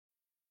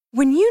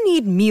When you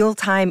need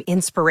mealtime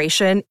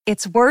inspiration,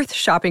 it's worth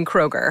shopping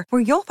Kroger,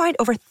 where you'll find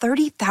over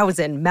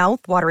 30,000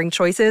 mouth-watering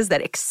choices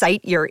that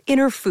excite your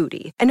inner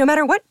foodie. And no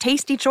matter what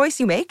tasty choice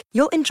you make,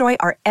 you'll enjoy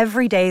our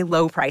everyday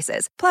low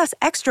prices, plus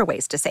extra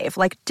ways to save,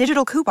 like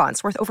digital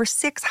coupons worth over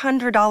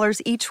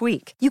 $600 each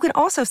week. You can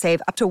also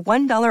save up to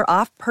 $1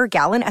 off per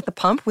gallon at the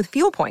pump with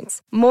fuel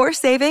points. More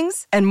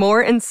savings and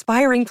more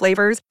inspiring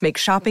flavors make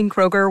shopping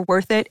Kroger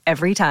worth it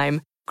every time.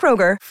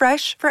 Kroger,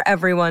 fresh for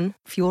everyone.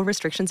 Fuel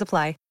restrictions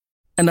apply.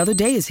 Another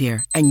day is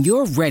here, and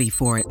you're ready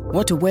for it.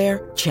 What to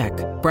wear? Check.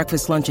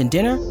 Breakfast, lunch, and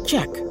dinner?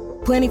 Check.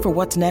 Planning for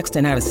what's next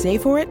and how to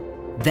save for it?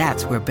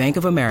 That's where Bank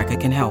of America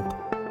can help.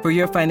 For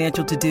your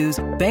financial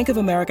to-dos, Bank of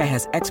America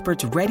has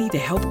experts ready to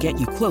help get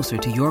you closer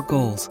to your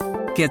goals.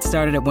 Get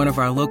started at one of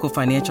our local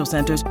financial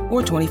centers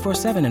or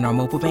 24/7 in our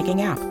mobile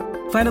banking app.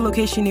 Find a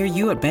location near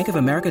you at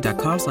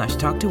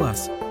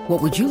bankofamerica.com/talktous.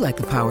 What would you like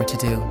the power to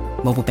do?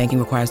 Mobile banking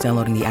requires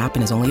downloading the app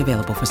and is only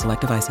available for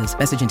select devices.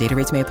 Message and data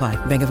rates may apply.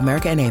 Bank of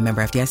America N.A.,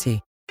 member FDIC.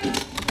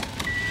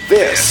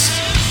 This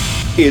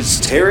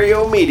is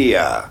Terrio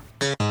Media.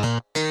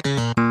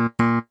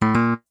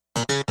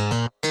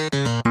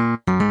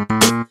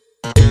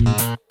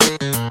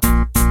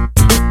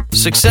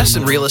 Success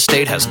in real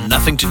estate has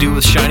nothing to do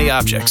with shiny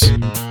objects.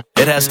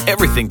 It has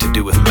everything to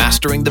do with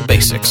mastering the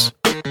basics.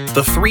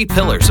 The 3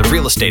 pillars of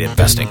real estate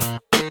investing: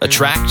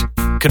 attract,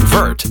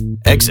 convert,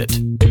 exit.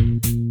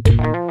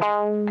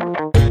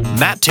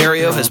 Matt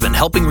Terrio has been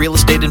helping real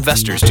estate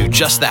investors do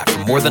just that for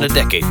more than a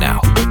decade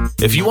now.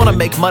 If you want to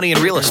make money in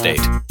real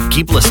estate,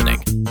 keep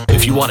listening.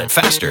 If you want it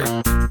faster,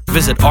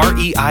 visit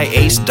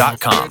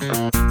reiace.com.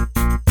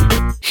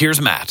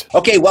 Here's Matt.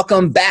 Okay,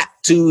 welcome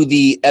back to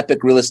the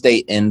Epic Real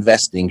Estate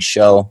Investing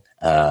Show.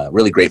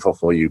 Really grateful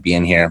for you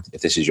being here.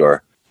 If this is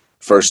your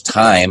first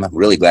time, I'm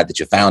really glad that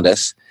you found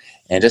us.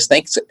 And just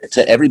thanks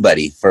to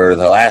everybody for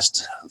the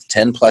last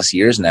 10 plus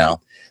years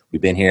now.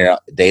 We've been here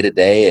day to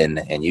day,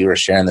 and you are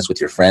sharing this with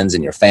your friends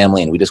and your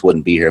family, and we just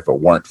wouldn't be here if it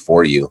weren't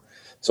for you.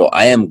 So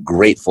I am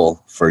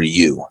grateful for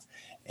you.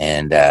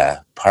 And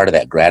part of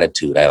that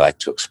gratitude I like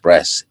to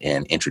express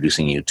in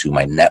introducing you to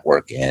my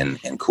network and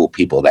cool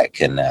people that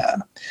can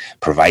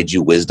provide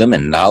you wisdom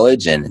and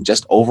knowledge and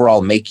just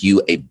overall make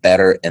you a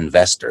better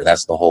investor.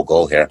 That's the whole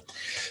goal here.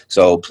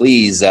 So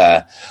please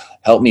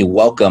help me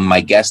welcome my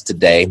guest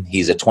today.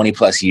 He's a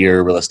 20-plus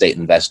year real estate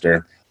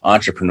investor,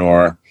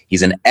 entrepreneur.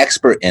 He's an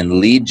expert in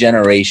lead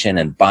generation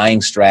and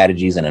buying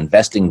strategies and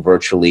investing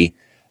virtually.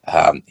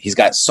 He's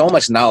got so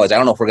much knowledge. I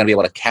don't know if we're going to be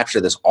able to capture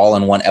this all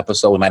in one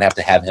episode. We might have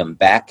to have him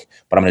back,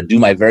 but I'm going to do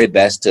my very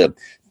best to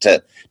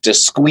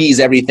squeeze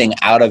everything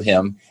out of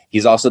him.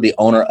 He's also the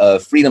owner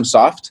of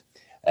FreedomSoft.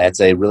 It's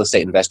a real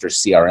estate investor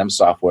CRM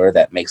software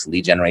that makes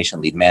lead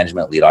generation, lead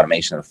management, lead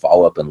automation, and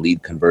follow-up and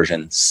lead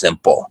conversion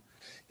simple.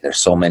 There's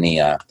so many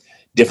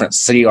different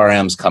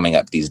CRMs coming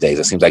up these days.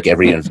 It seems like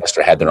every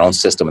investor had their own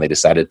system, and they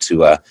decided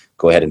to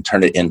go ahead and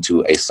turn it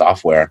into a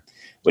software,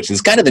 which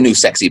is kind of the new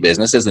sexy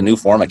business. It's the new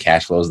form of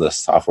cash flows, the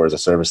software as a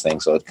service thing.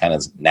 So it kind of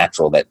is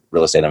natural that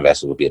real estate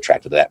investors would be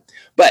attracted to that.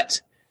 But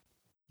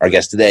our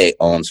guest today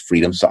owns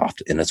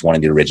FreedomSoft, and it's one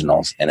of the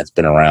originals, and it's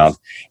been around,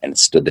 and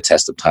it's stood the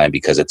test of time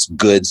because it's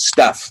good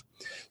stuff.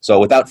 So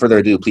without further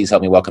ado, please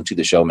help me welcome to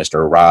the show,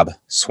 Mr. Rob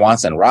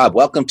Swanson. Rob,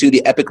 welcome to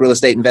the Epic Real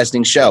Estate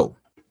Investing Show.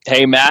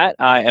 Hey, Matt,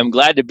 I am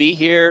glad to be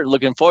here.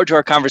 Looking forward to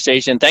our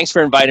conversation. Thanks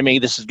for inviting me.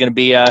 This is going to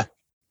be a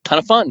ton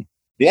of fun.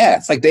 Yeah,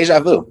 it's like deja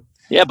vu.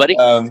 Yeah, buddy.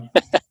 I've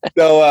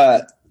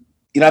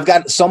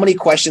got so many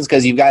questions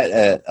because you've got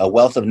a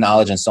wealth of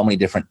knowledge in so many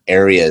different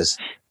areas.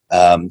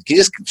 Can you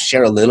just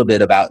share a little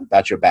bit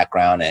about your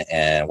background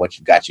and what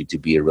got you to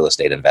be a real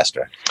estate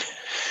investor?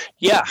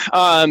 Yeah.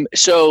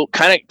 So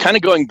kind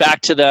of going back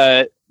to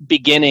the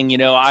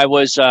beginning, I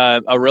was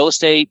a real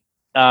estate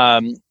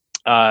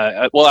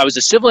I was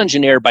a civil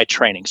engineer by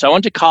training. So I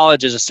went to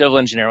college as a civil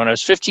engineer. When I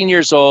was 15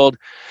 years old,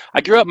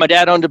 I grew up, my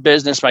dad owned a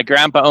business. My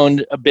grandpa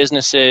owned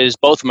businesses,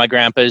 both of my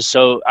grandpas.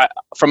 So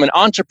from an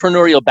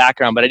entrepreneurial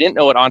background, but I didn't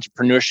know what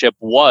entrepreneurship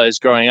was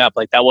growing up.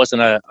 Like that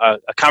wasn't a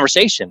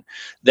conversation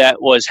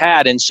that was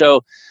had. And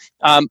so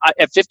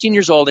at 15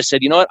 years old, I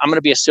said, you know what, I'm going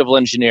to be a civil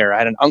engineer. I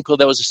had an uncle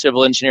that was a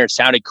civil engineer. It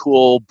sounded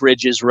cool,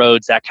 bridges,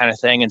 roads, that kind of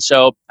thing. And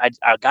so I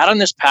got on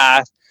this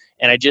path.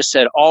 And I just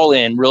said all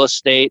in real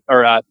estate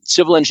or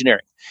civil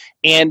engineering.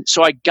 And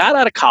so I got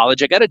out of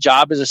college. I got a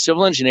job as a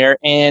civil engineer.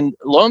 And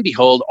lo and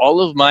behold,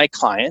 all of my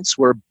clients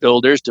were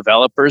builders,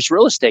 developers,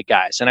 real estate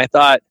guys. And I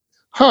thought,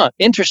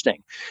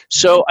 interesting.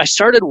 So I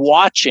started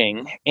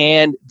watching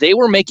and they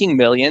were making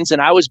millions and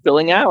I was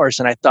billing hours.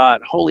 And I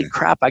thought, holy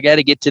crap, I got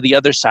to get to the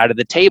other side of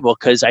the table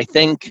because I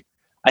think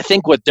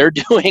what they're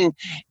doing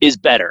is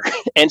better.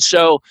 And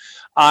so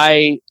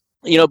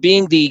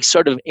being the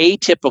sort of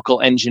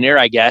atypical engineer,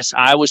 I guess,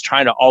 I was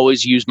trying to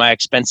always use my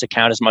expense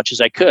account as much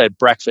as I could,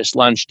 breakfast,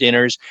 lunch,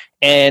 dinners.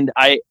 And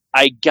I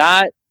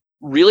got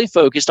really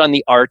focused on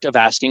the art of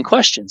asking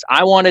questions.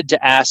 I wanted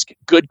to ask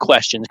good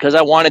questions because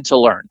I wanted to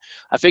learn.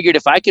 I figured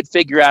if I could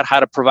figure out how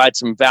to provide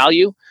some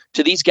value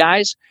to these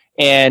guys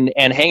and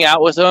hang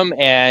out with them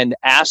and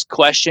ask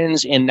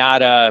questions in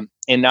not a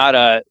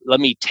let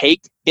me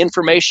take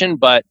information,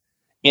 but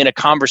in a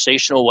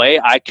conversational way.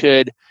 I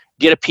could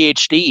get a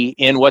PhD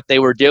in what they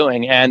were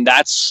doing. And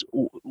that's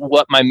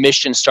what my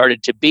mission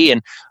started to be.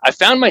 And I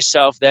found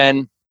myself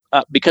then,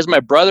 because my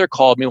brother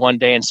called me one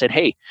day and said,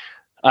 hey,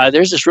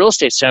 there's this real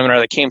estate seminar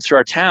that came through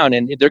our town,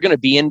 and they're going to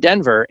be in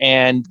Denver,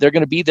 and they're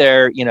going to be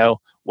there,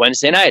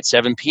 Wednesday night,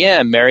 7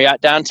 p.m., Marriott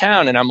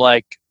downtown. And I'm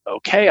like,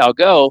 okay, I'll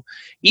go.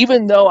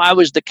 Even though I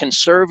was the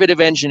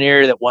conservative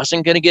engineer that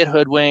wasn't going to get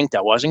hoodwinked,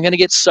 I wasn't going to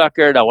get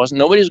suckered,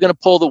 nobody was going to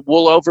pull the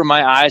wool over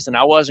my eyes, and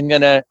I wasn't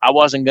going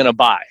to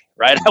buy,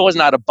 right? I was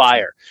not a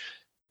buyer.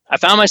 I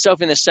found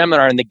myself in the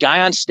seminar, and the guy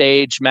on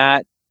stage,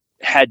 Matt,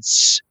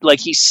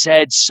 he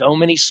said so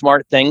many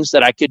smart things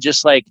that I could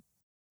just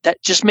that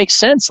just makes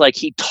sense. Like,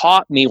 he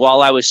taught me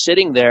while I was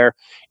sitting there,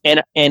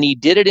 and he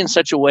did it in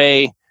such a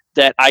way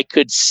that I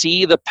could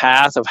see the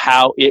path of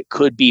how it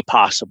could be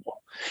possible.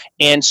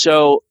 And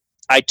so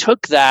I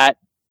took that,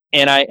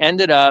 and I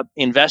ended up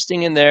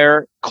investing in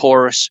their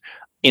course,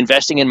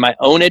 investing in my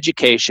own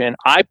education.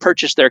 I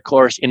purchased their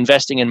course,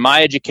 investing in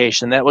my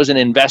education. That was an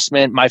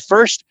investment, my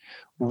first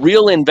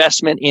real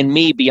investment in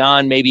me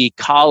beyond maybe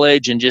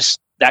college and just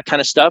that kind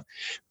of stuff.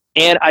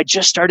 And I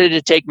just started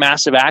to take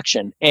massive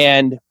action.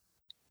 And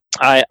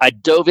I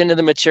dove into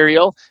the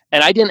material,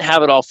 and I didn't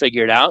have it all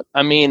figured out.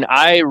 I mean,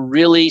 I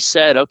really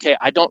said, okay,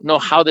 I don't know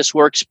how this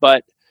works,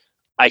 but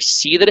I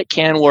see that it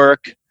can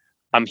work.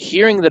 I'm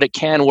hearing that it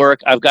can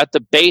work. I've got the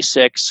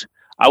basics.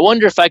 I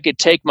wonder if I could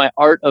take my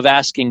art of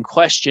asking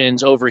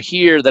questions over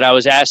here that I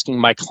was asking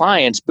my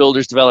clients,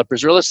 builders,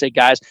 developers, real estate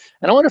guys,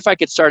 and I wonder if I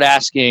could start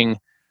asking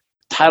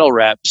title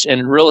reps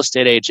and real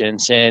estate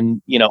agents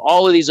and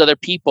all of these other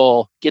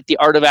people, get the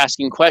art of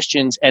asking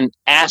questions and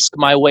ask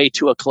my way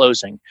to a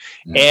closing.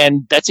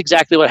 And that's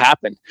exactly what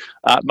happened.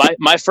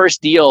 My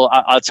first deal,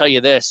 I'll tell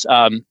you this,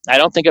 I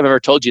don't think I've ever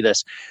told you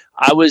this.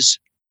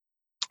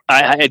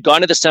 I had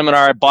gone to the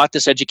seminar, I bought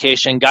this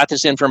education, got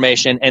this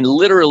information, and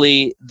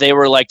literally they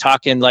were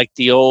talking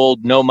the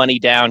old no money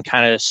down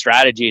kind of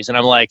strategies. And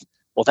I'm like,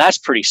 well, that's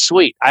pretty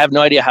sweet. I have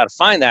no idea how to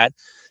find that.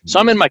 So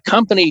I'm in my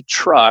company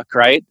truck,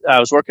 right? I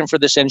was working for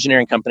this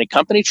engineering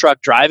company truck,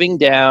 driving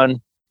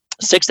down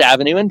 6th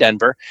Avenue in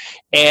Denver.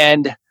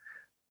 And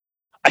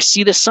I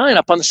see this sign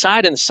up on the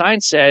side, and the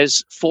sign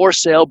says for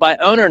sale by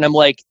owner. And I'm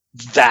like,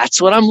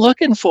 that's what I'm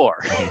looking for,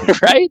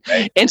 right?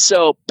 And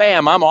so,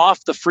 bam, I'm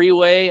off the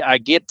freeway. I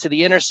get to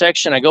the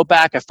intersection. I go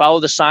back. I follow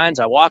the signs.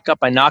 I walk up.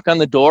 I knock on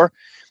the door.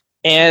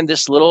 And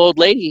this little old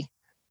lady,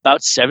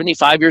 about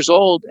 75 years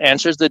old,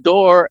 answers the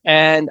door.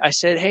 And I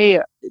said,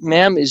 hey,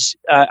 ma'am,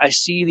 I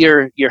see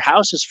your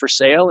house is for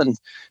sale. And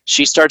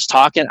she starts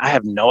talking. I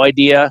have no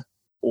idea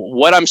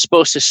what I'm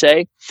supposed to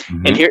say.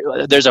 Mm-hmm.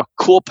 And there's a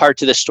cool part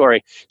to this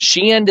story.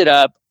 She ended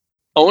up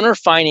owner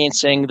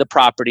financing the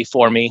property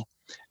for me.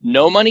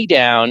 No money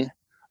down,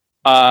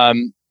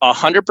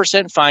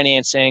 100%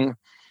 financing.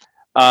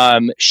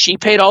 She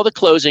paid all the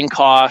closing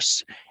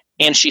costs,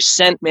 and she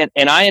sent me,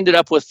 and I ended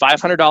up with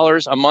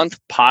 $500 a month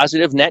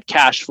positive net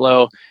cash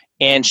flow.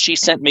 And she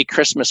sent me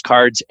Christmas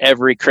cards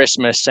every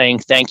Christmas saying,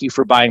 thank you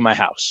for buying my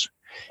house.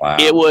 Wow.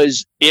 It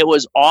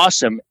was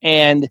awesome.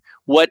 And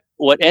what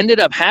ended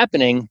up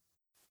happening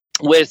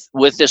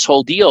with this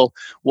whole deal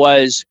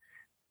was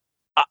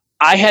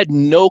I had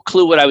no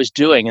clue what I was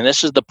doing. And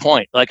this is the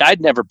point.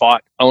 I'd never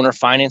bought owner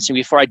financing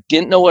before. I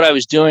didn't know what I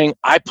was doing.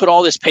 I put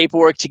all this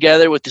paperwork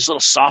together with this little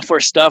software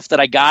stuff that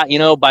I got,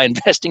 by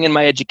investing in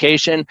my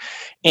education.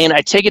 And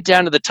I take it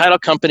down to the title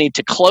company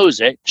to close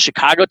it,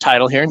 Chicago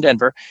Title here in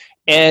Denver.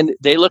 And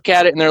they look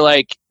at it and they're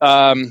like,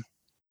 that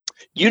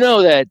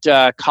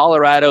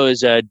Colorado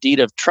is a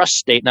deed of trust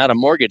state, not a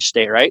mortgage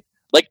state, right?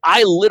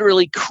 I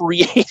literally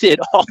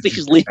created all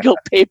these legal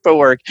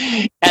paperwork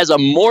as a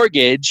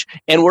mortgage,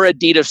 and we're a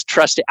deed of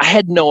trust. I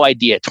had no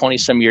idea 20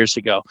 some years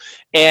ago.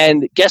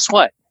 And guess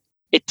what?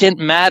 It didn't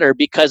matter,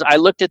 because I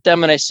looked at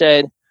them and I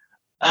said,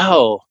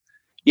 oh,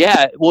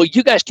 yeah, well,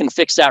 you guys can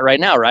fix that right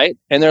now, right?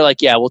 And they're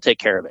like, yeah, we'll take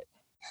care of it.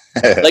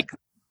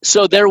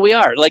 So there we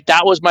are.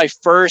 That was my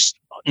first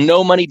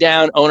no money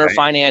down owner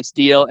finance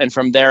deal. And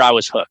from there, I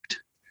was hooked.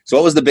 So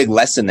what was the big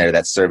lesson there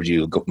that served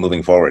you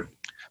moving forward?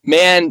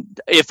 Man,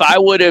 if I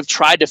would have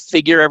tried to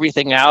figure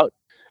everything out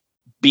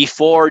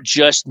before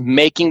just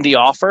making the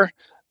offer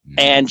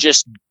and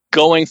just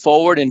going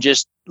forward and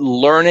just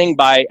learning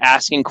by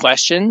asking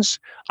questions,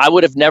 I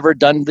would have never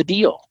done the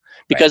deal,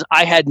 because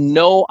I had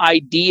no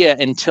idea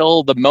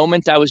until the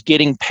moment I was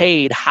getting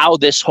paid how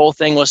this whole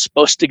thing was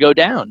supposed to go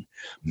down.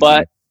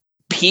 But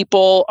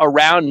people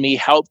around me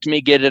helped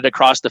me get it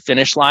across the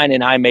finish line,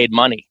 and I made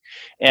money.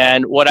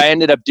 And what I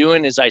ended up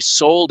doing is I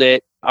sold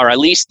it, or I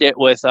leased it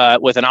with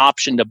an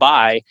option to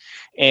buy,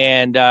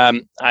 and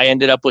I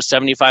ended up with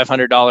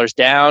 $7,500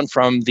 down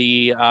from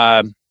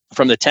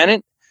the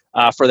tenant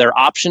for their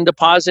option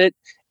deposit,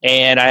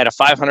 and I had a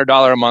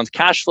 $500 a month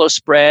cash flow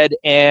spread,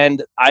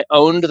 and I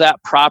owned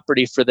that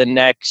property for the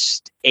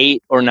next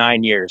 8 or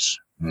 9 years.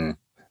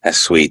 That's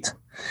sweet.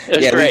 It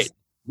was great.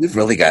 We've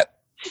really got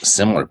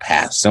similar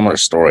paths, similar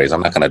stories.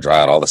 I'm not going to draw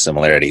out all the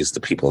similarities. The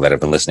people that have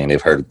been listening,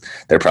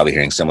 they're probably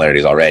hearing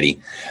similarities already.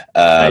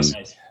 Nice.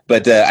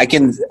 But I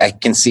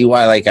can see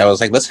why. Like I was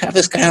like, let's have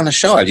this guy on the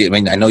show. I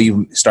mean, I know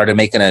you started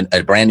making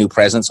a brand new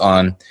presence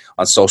on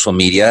social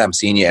media. I'm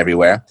seeing you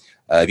everywhere.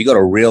 If you go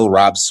to Real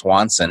Rob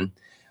Swanson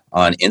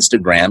on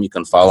Instagram, you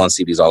can follow and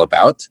see what he's all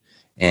about.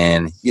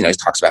 And he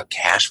talks about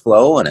cash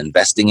flow and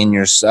investing in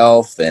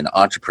yourself and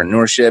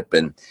entrepreneurship.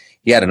 And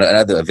he had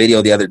another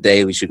video the other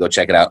day. We should go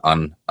check it out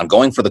on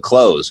going for the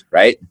close,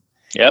 right?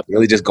 Yep.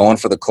 Really just going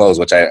for the close,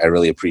 which I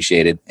really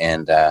appreciated.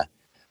 And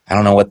I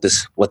don't know what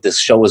this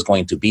show is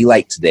going to be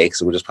like today,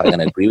 because we're just probably going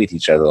to agree with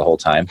each other the whole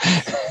time.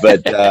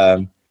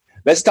 But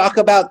let's talk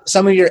about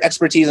some of your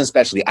expertise and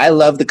specialty. I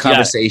love the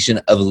conversation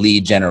of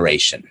lead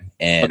generation.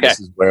 And this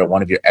is where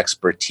one of your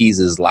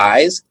expertises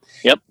lies.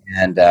 Yep.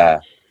 And I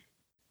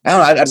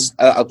don't know,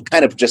 I'll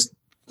kind of just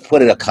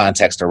put a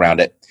context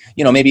around it.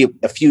 Maybe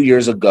a few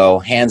years ago,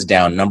 hands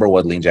down, number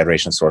one lead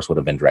generation source would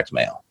have been direct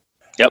mail.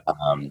 Yep.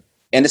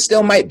 And it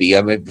still might be.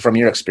 I mean, from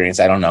your experience,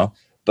 I don't know.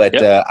 But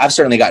I've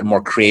certainly gotten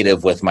more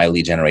creative with my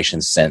lead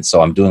generation since.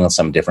 So I'm doing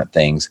some different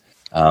things.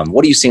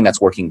 What are you seeing that's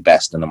working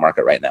best in the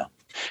market right now?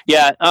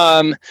 Yeah.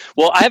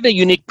 Well, I have a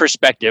unique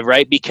perspective,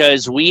 right?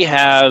 Because we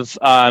have,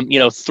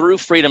 through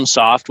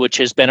FreedomSoft, which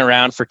has been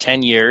around for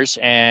 10 years,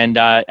 and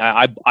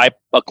I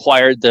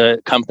acquired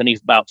the company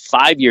about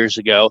 5 years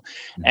ago,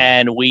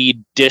 and we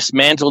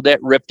dismantled it,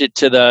 ripped it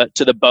to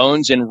the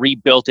bones, and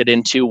rebuilt it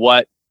into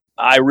what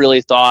I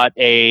really thought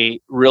a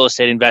real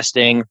estate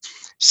investing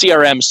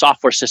CRM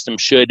software system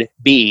should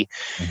be.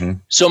 Mm-hmm.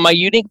 So my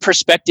unique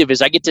perspective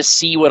is I get to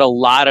see what a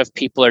lot of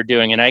people are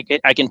doing. And I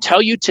can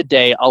tell you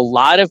today, a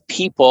lot of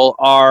people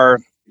are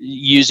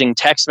using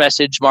text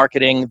message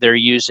marketing. They're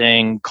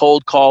using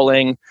cold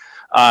calling.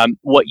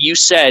 What you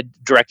said,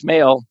 direct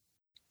mail,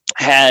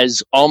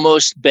 has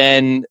almost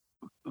been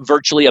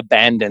virtually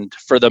abandoned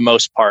for the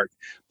most part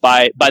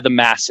by the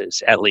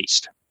masses, at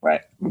least.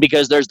 Right.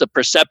 Because there's the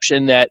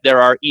perception that there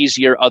are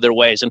easier other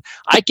ways. And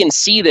I can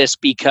see this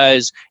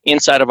because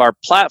inside of our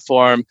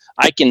platform,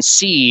 I can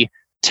see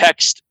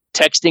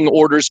texting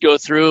orders go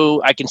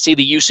through. I can see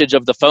the usage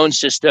of the phone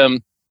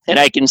system, and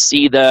I can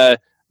see the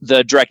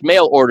direct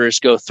mail orders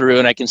go through,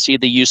 and I can see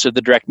the use of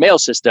the direct mail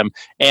system.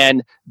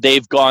 And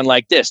they've gone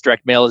like this.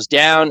 Direct mail is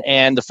down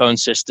and the phone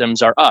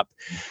systems are up.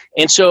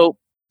 And so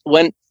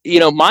when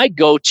my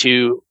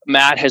go-to,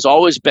 Matt, has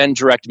always been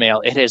direct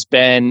mail. It has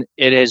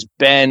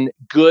been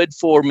good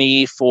for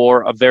me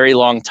for a very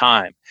long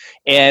time.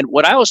 And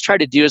what I always try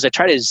to do is I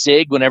try to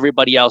zig when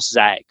everybody else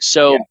zags.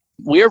 So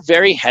we're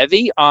very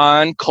heavy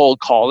on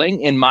cold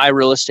calling in my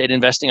real estate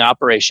investing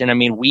operation. I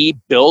mean, we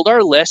build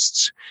our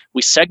lists,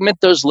 we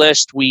segment those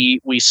lists, we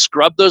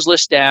scrub those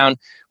lists down,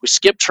 we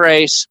skip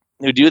trace,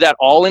 we do that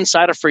all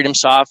inside of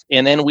FreedomSoft,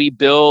 and then we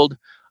build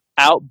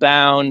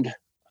outbound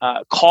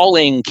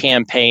calling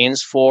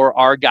campaigns for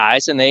our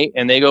guys, and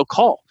they go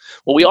call.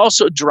 Well, we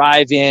also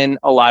drive in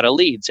a lot of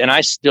leads, and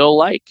I still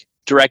like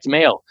direct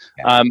mail.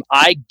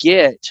 I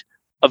get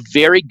a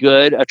very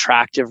good,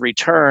 attractive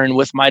return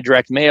with my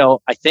direct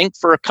mail, I think,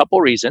 for a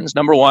couple reasons.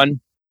 Number one,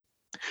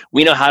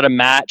 we know how to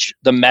match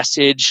the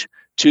message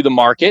to the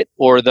market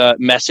or the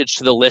message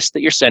to the list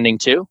that you're sending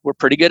to. We're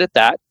pretty good at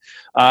that.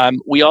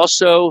 We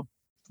also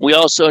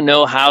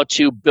know how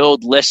to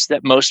build lists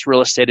that most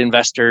real estate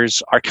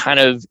investors are kind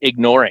of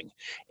ignoring.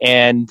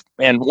 And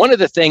one of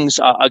the things,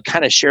 I'll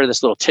kind of share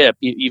this little tip.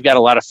 You've got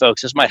a lot of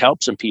folks. This might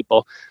help some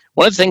people.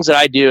 One of the things that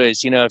I do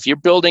is, if you're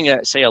building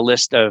a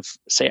list of,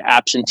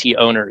 absentee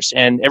owners,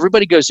 and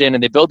everybody goes in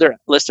and they build their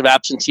list of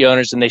absentee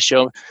owners, and they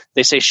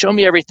say, show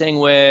me everything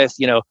with,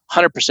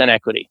 100%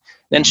 equity,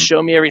 then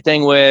show me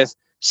everything with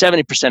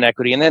 70%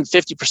 equity, and then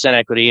 50%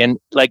 equity. And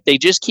like, they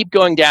just keep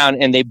going down,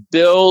 and they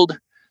build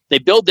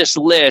this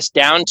list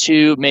down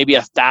to maybe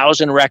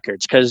 1,000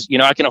 records, because,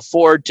 I can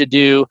afford to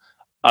do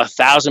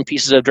 1,000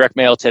 pieces of direct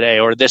mail today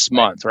or this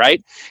month,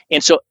 right?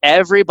 And so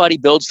everybody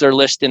builds their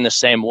list in the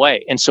same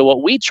way. And so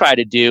what we try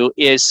to do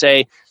is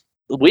say,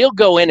 we'll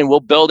go in and we'll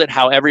build it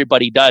how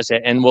everybody does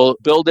it. And we'll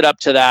build it up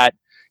to that,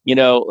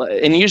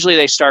 and usually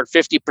they start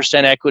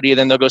 50% equity,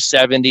 then they'll go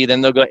 70,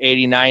 then they'll go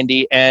 80,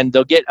 90, and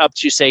they'll get up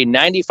to, say,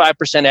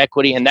 95%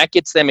 equity. And that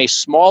gets them a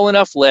small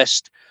enough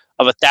list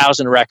of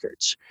 1,000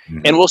 records.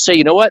 Mm-hmm. And we'll say,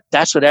 you know what?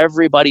 That's what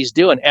everybody's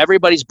doing.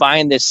 Everybody's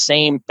buying this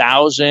same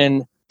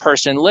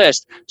 1,000-person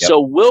list. Yep.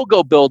 So we'll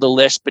go build a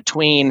list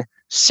between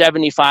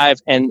 75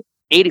 and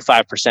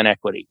 85%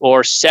 equity,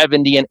 or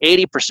 70 and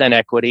 80%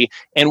 equity,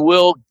 and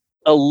we'll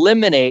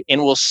eliminate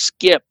and we'll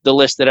skip the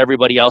list that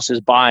everybody else is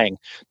buying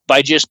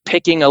by just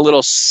picking a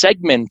little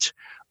segment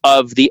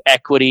of the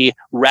equity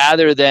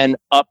rather than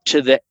up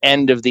to the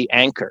end of the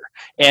anchor.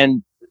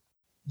 And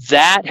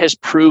that has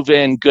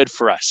proven good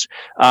for us.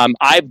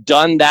 I've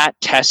done that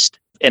test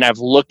and I've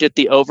looked at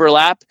the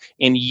overlap.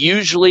 And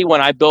usually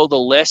when I build a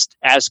list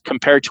as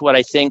compared to what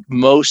I think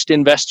most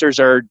investors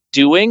are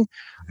doing,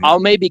 I'll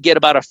maybe get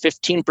about a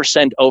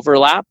 15%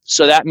 overlap.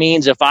 So that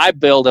means if I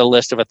build a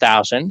list of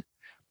 1,000,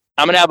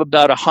 I'm going to have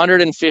about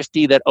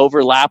 150 that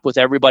overlap with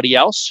everybody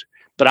else.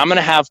 but I'm going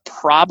to have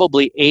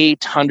probably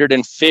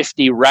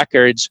 850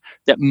 records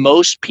that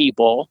most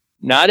people,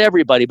 not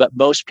everybody, but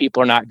most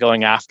people are not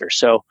going after.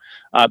 So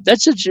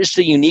that's just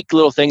a unique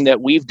little thing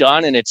that we've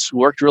done, and it's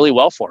worked really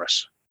well for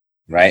us.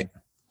 Right.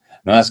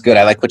 No, that's good.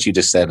 I like what you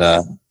just said.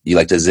 You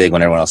like to zig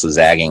when everyone else is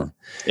zagging.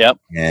 Yep.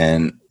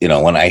 And,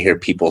 when I hear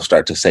people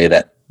start to say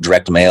that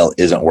direct mail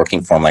isn't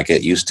working for them like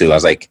it used to, I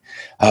was like,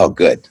 oh,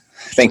 good.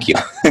 Thank you.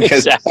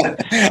 Because Exactly.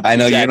 I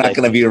know you're not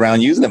going to be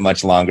around using it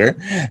much longer,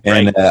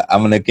 and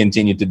I'm going to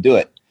continue to do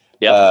it.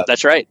 Yeah,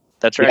 that's right.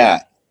 That's right.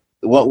 Yeah.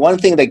 Well, one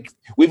thing that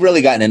we've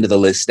really gotten into the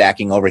list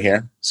stacking over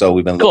here. So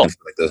we've been looking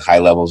for like those high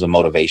levels of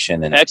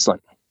motivation and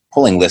excellent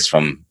pulling lists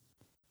from,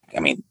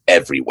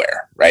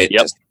 everywhere, right?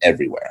 Yep. Just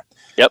everywhere.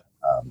 Yep.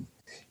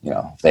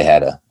 If they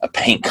had a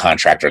paint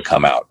contractor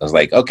come out, I was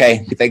like,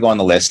 okay, if they go on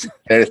the list,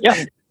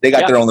 they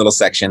got their own little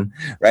section,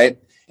 right?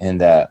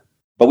 And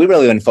but we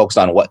really been focused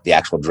on what the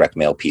actual direct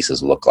mail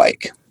pieces look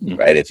like,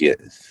 right?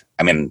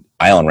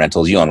 I own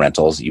rentals, you own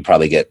rentals. You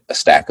probably get a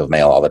stack of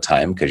mail all the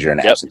time because you're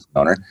an absolute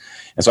owner.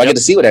 And so I get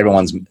to see what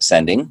everyone's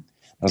sending.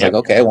 I was like,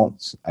 okay, well,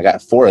 I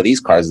got 4 of these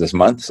cards this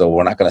month, so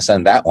we're not going to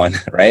send that one,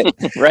 right?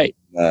 Right.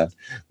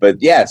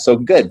 But yeah, so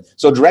good.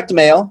 So direct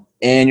mail,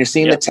 and you're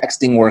seeing the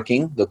texting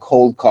working, the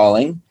cold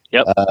calling.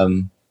 Yep.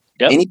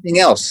 Anything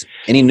else?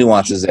 Any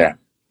nuances there?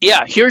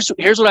 Yeah, here's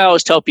what I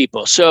always tell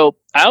people. So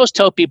I always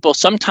tell people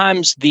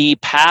sometimes the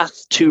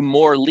path to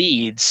more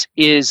leads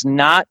is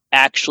not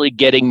actually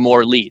getting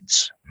more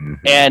leads.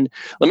 Mm-hmm. And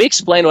let me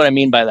explain what I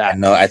mean by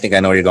that. I think I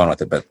know where you're going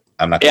with it, but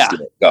I'm not going to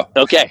do it. Go.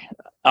 Okay.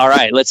 All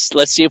right. Let's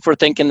see if we're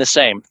thinking the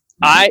same.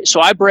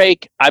 I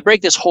break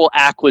this whole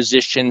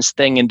acquisitions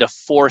thing into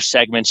 4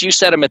 segments. You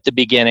said them at the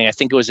beginning. I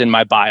think it was in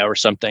my bio or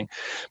something.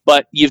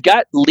 But you've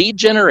got lead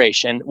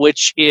generation,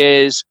 which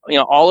is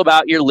all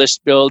about your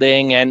list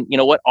building and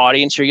what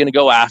audience you're going to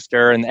go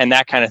after and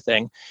that kind of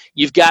thing.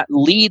 You've got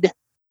lead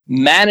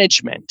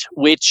management,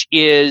 which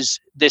is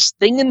this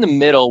thing in the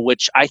middle,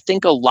 which I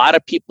think a lot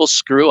of people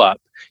screw up.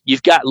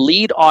 You've got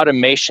lead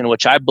automation,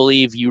 which I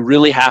believe you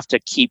really have to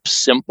keep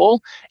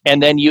simple.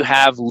 And then you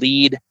have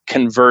lead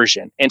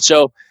conversion. And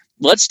so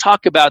let's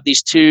talk about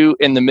these 2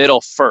 in the middle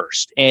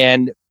first.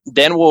 And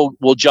then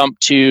we'll jump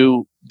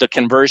to the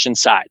conversion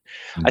side.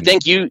 Mm-hmm. I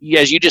think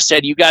as you just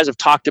said, you guys have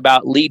talked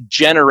about lead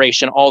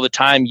generation all the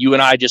time. You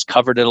and I just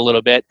covered it a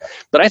little bit.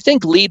 But I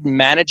think lead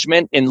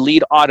management and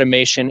lead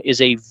automation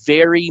is a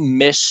very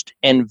missed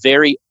and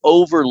very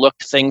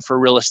overlooked thing for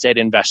real estate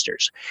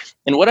investors.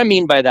 And what I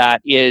mean by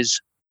that is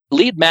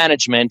lead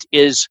management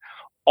is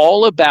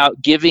all about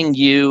giving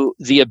you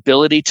the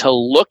ability to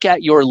look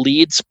at your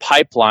leads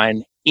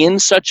pipeline in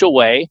such a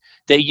way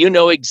that you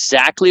know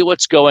exactly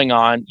what's going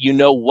on, you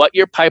know what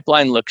your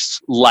pipeline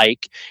looks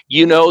like,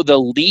 you know the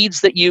leads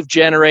that you've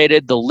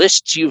generated, the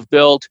lists you've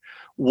built,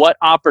 what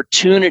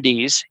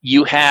opportunities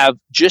you have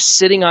just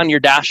sitting on your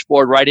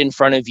dashboard right in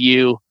front of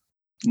you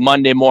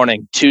Monday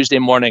morning, Tuesday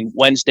morning,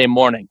 Wednesday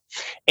morning.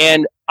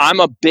 And I'm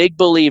a big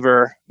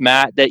believer,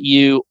 Matt, that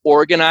you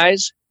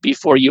organize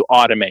before you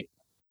automate.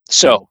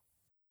 So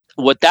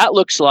what that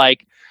looks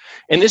like,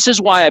 and this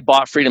is why I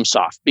bought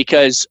FreedomSoft,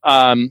 because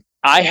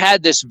I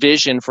had this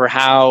vision for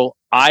how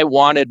I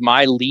wanted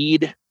my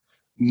lead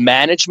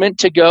management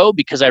to go,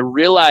 because I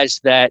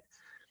realized that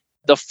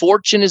the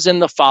fortune is in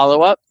the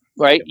follow-up,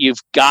 right?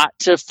 You've got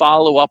to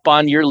follow up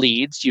on your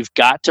leads. You've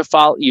got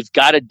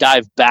to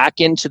dive back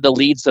into the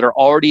leads that are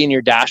already in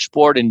your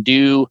dashboard and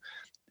do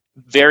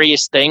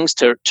various things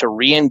to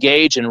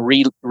re-engage and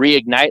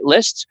reignite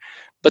lists.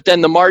 But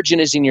then the margin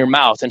is in your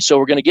mouth. And so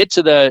we're going to get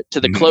to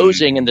the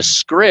closing and the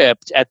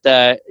script at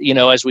the,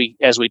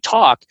 as we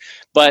talk,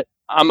 but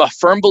I'm a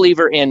firm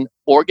believer in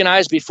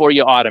organize before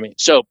you automate.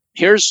 So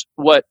here's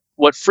what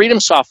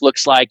FreedomSoft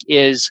looks like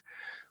is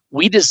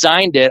I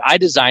designed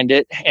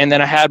it, and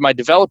then I had my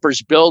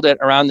developers build it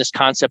around this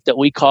concept that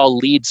we call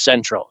Lead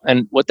Central.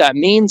 And what that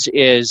means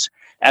is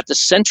at the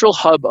central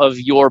hub of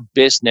your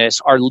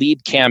business are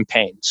lead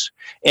campaigns.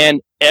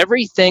 And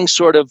everything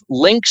sort of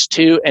links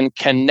to and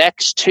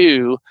connects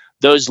to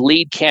those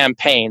lead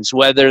campaigns,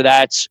 whether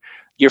that's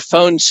your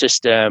phone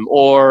system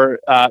or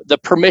the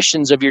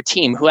permissions of your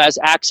team who has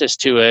access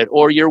to it,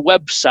 or your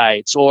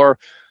websites, or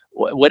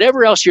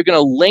whatever else you're going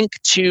to link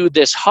to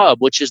this hub,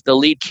 which is the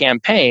lead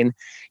campaign.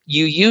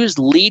 You use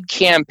lead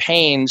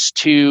campaigns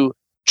to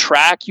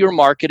track your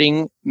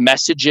marketing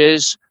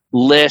messages,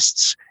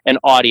 lists, and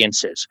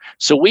audiences.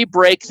 So we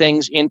break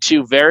things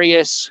into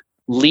various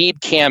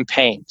lead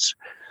campaigns.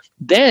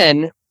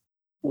 Then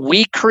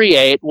we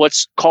create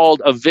what's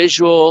called a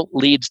visual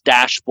leads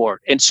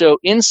dashboard. And so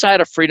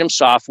inside of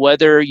FreedomSoft,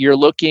 whether you're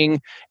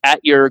looking at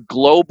your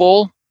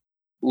global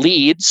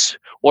leads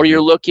or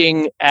you're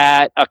looking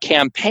at a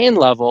campaign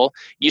level,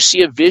 you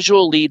see a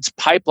visual leads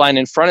pipeline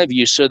in front of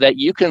you so that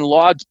you can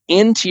log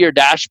into your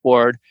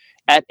dashboard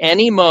at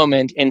any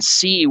moment and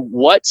see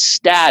what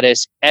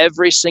status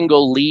every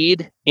single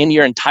lead in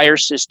your entire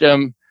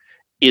system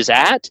is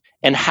at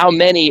and how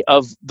many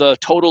of the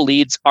total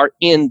leads are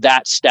in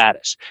that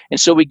status. And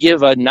so we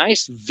give a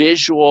nice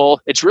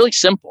visual, it's really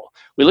simple.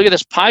 We look at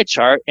this pie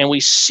chart and we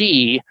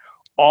see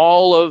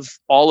all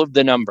of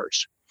the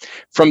numbers.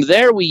 From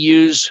there, we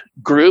use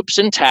groups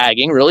and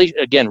tagging,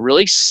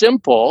 really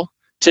simple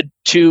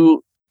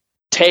to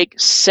take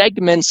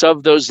segments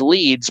of those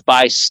leads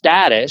by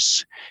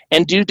status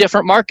and do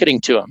different marketing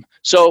to them.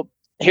 So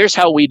here's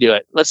how we do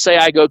it. Let's say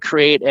I go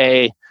create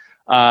a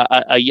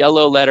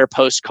yellow letter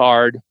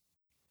postcard,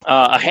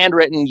 a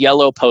handwritten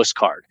yellow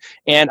postcard,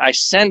 and I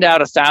send out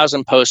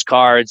 1,000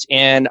 postcards,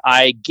 and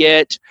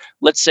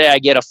let's say I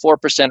get a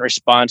 4%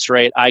 response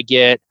rate. I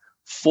get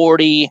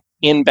 40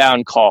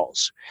 inbound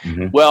calls.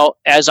 Mm-hmm. Well,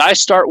 as I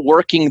start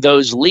working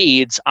those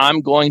leads, I'm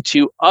going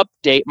to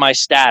update my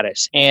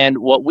status. And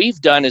what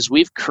we've done is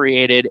we've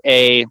created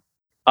a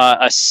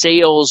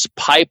sales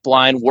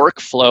pipeline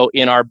workflow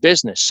in our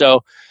business.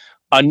 So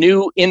a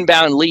new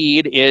inbound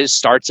lead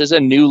starts as a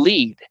new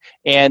lead.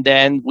 And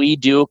then we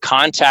do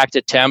contact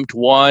attempt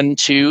 1,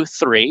 2,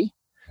 3.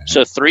 Mm-hmm.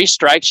 So 3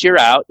 strikes, you're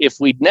out.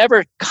 If we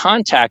never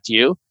contact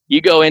you,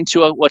 you go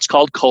into what's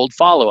called cold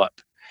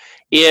follow-up.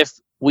 If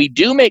we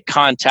do make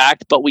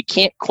contact, but we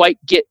can't quite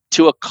get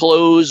to a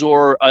close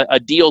or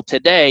a deal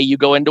today, you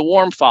go into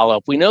warm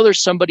follow-up. We know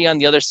there's somebody on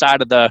the other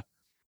side of the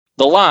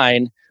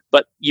line,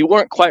 but you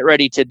weren't quite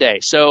ready today.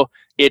 So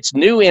it's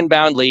new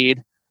inbound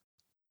lead,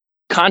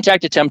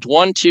 contact attempt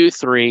 1, 2,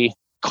 3,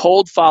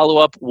 cold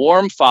follow-up,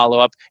 warm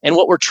follow-up. And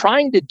what we're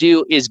trying to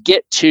do is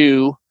get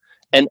to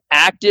an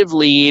active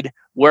lead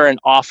where an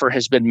offer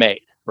has been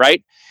made,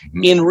 right?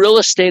 Mm-hmm. In real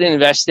estate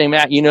investing,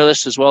 Matt, you know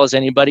this as well as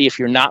anybody. If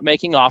you're not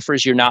making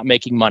offers, you're not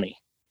making money.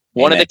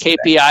 One of the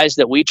KPIs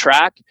that we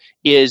track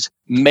is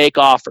make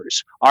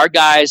offers. Our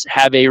guys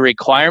have a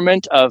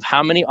requirement of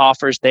how many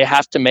offers they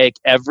have to make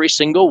every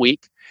single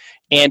week.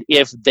 And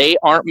if they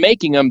aren't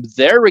making them,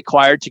 they're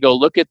required to go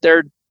look at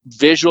their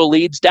visual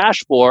leads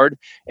dashboard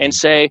and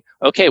say,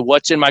 okay,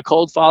 what's in my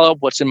cold follow-up?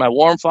 What's in my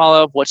warm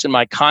follow-up? What's in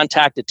my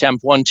contact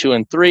attempt 1, 2,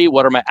 and 3?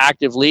 What are my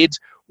active leads?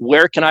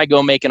 Where can I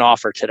go make an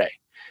offer today?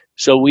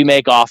 So we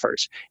make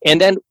offers.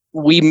 And then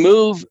we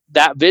move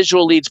that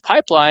visual leads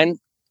pipeline,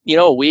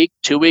 a week,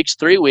 2 weeks,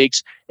 3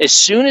 weeks. As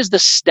soon as the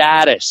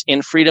status in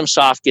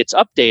FreedomSoft gets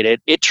updated,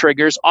 it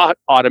triggers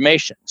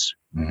automations.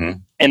 Mm-hmm.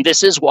 And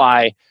this is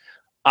why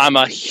I'm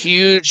a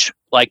huge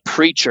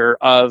preacher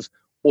of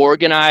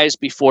organize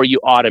before you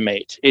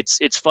automate.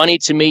 It's funny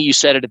to me, you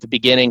said it at the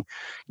beginning,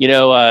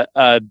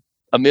 1.5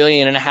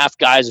 million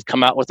guys have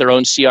come out with their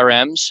own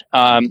CRMs.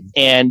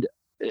 And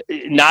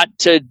not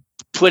to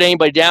put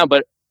anybody down,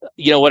 but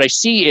what I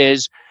see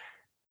is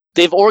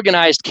they've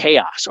organized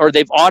chaos, or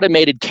they've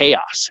automated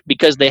chaos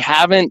because they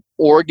haven't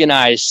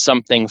organized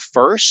something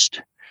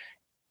first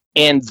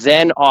and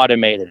then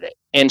automated it.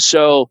 And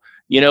so,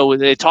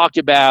 they talked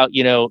about,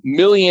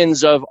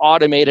 millions of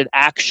automated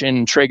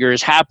action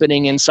triggers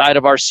happening inside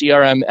of our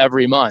CRM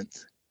every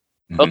month.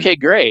 Mm-hmm. Okay,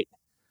 great.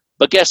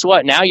 But guess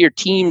what? Now your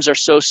teams are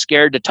so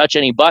scared to touch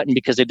any button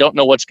because they don't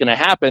know what's going to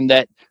happen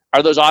that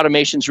are those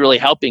automations really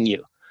helping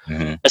you?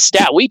 Mm-hmm. A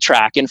stat we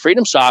track in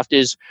FreedomSoft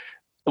is,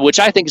 which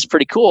I think is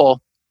pretty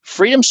cool,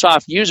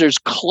 FreedomSoft users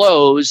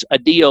close a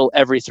deal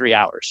every 3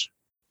 hours.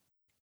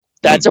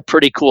 That's a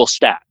pretty cool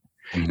stat.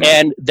 Mm-hmm.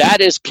 And that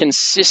is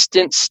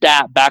consistent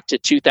stat back to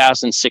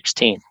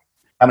 2016.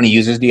 How many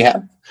users do you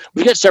have?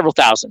 We've got several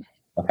thousand.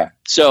 Okay.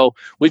 So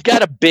we've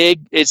got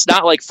it's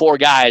not like 4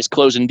 guys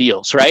closing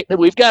deals, right?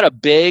 We've got a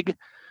big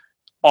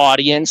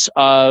audience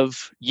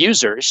of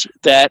users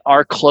that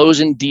are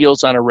closing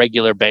deals on a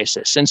regular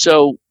basis. And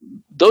so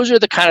those are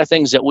the kind of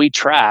things that we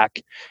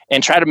track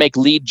and try to make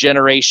lead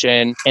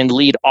generation and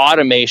lead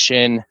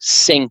automation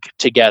sync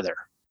together.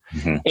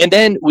 Mm-hmm. And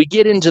then we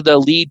get into the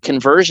lead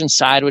conversion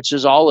side, which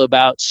is all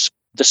about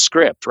the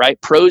script, right?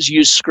 Pros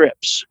use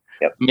scripts.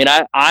 Yep. I mean,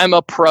 I'm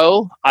a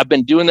pro. I've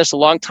been doing this a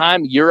long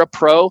time. You're a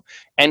pro.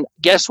 And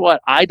guess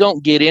what? I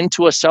don't get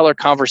into a seller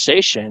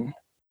conversation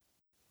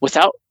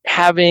without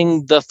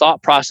having the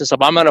thought process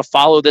of I'm going to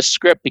follow this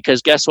script,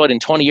 because guess what? In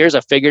 20 years,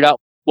 I figured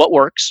out what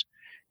works,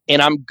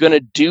 and I'm going to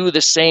do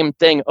the same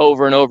thing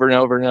over and over and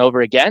over and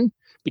over again,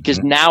 because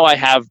mm-hmm. now I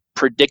have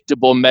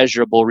predictable,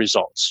 measurable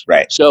results.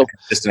 Right. So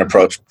consistent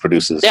approach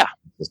produces. Yeah,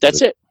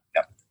 that's it.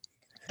 Yeah.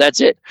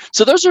 That's it.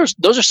 So those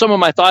are some of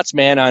my thoughts,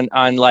 man,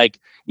 on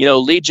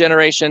lead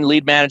generation,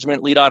 lead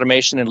management, lead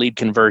automation, and lead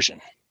conversion.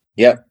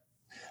 Yep.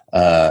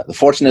 The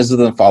fortune is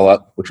the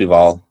follow-up, which we've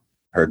all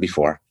heard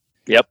before.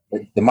 Yep.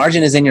 The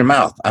margin is in your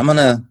mouth. I'm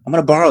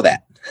gonna borrow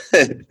that. Do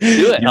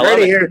it. You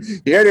heard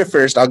it here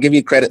first. I'll give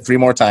you credit 3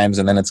 more times,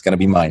 and then it's gonna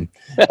be mine.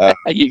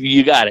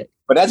 You got it.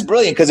 But that's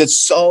brilliant because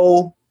it's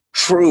so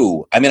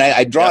true. I mean,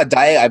 I draw a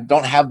I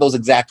don't have those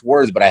exact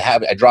words, but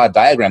I draw a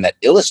diagram that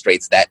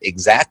illustrates that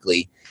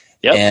exactly.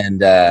 Yep.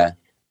 And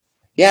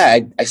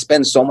I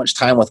spend so much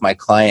time with my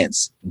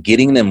clients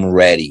getting them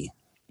ready.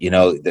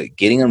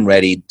 Getting them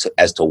ready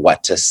as to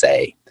what to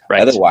say.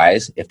 Right.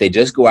 Otherwise, if they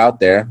just go out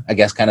there, I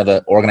guess kind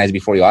of organize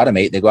before you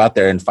automate, they go out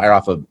there and fire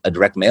off a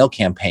direct mail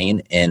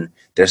campaign, and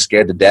they're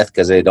scared to death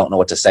because they don't know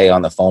what to say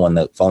on the phone when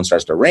the phone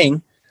starts to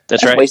ring.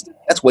 That's right.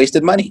 That's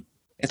wasted money.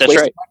 It's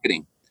wasted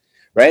marketing.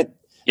 Right?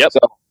 Yep. So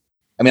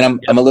I mean,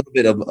 I'm a little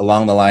bit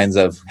along the lines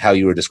of how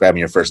you were describing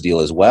your first deal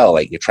as well.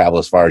 Like you travel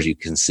as far as you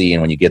can see,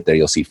 and when you get there,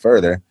 you'll see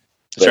further.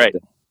 That's right.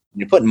 When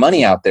you're putting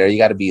money out there, you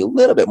got to be a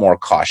little bit more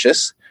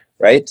cautious,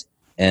 right?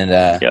 And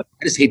I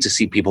just hate to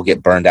see people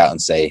get burned out and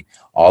say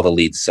all the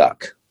leads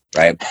suck,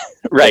 right?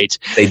 Right.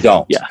 They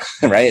don't. Yeah.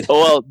 Right.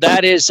 Well,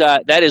 that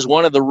is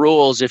one of the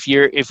rules. If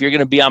you're going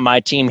to be on my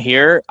team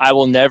here, I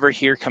will never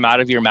hear come out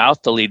of your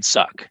mouth the leads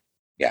suck.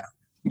 Yeah.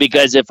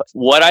 Because if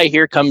what I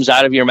hear comes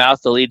out of your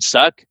mouth, the leads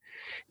suck,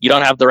 you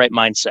don't have the right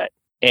mindset.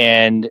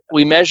 And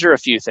we measure a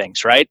few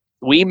things, right?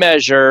 We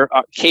measure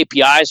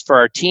KPIs for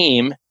our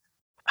team.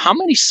 How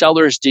many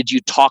sellers did you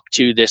talk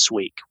to this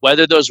week?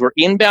 Whether those were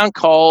inbound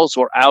calls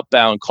or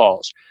outbound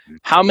calls.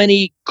 How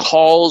many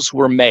calls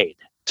were made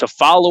to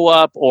follow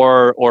up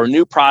or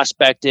new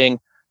prospecting?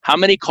 How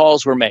many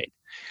calls were made?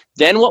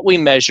 Then what we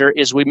measure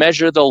is we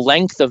measure the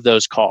length of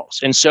those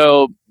calls. And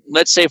so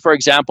let's say, for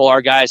example,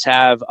 our guys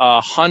have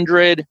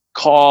 100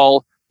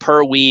 call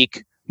per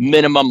week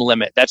minimum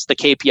limit. That's the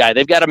KPI.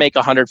 They've got to make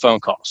 100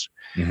 phone calls.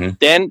 Mm-hmm.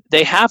 Then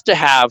they have to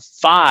have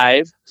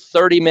 5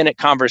 30-minute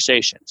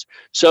conversations.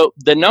 So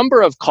the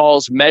number of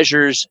calls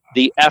measures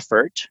the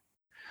effort.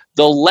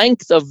 The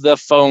length of the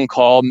phone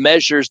call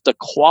measures the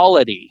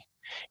quality.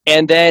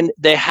 And then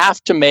they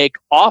have to make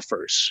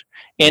offers.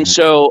 And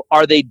so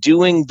are they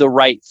doing the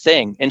right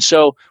thing? And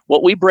so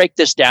what we break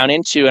this down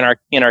into in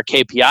our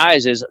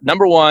KPIs is,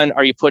 number 1,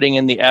 are you putting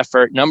in the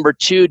effort? Number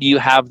 2, do you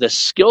have the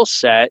skill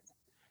set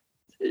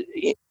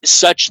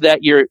such that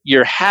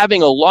you're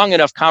having a long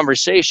enough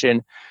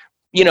conversation,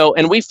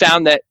 and we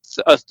found that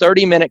a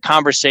 30-minute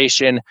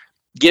conversation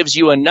gives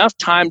you enough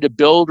time to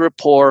build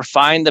rapport,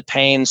 find the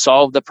pain,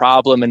 solve the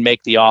problem, and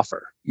make the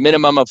offer.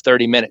 Minimum of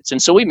 30 minutes.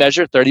 And so we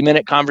measure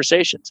 30-minute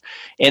conversations.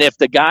 And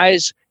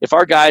if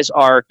our guys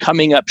are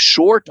coming up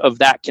short of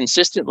that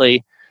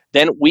consistently,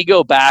 then we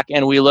go back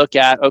and we look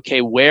at, okay,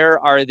 where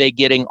are they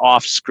getting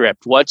off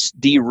script? What's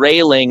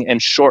derailing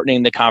and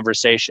shortening the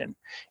conversation?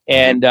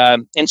 And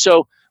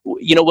so,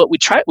 what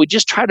we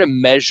just try to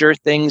measure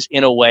things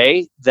in a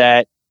way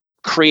that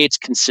creates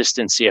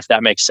consistency, if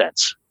that makes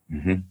sense.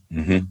 Mm-hmm.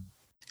 Mm-hmm.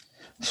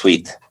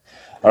 Sweet.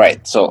 All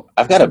right. So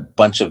I've got a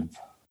bunch of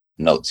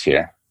notes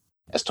here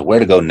as to where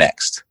to go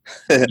next.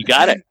 You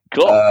got it.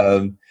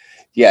 Cool.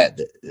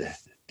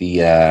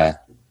 The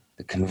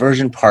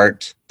conversion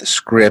part, the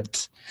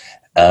script.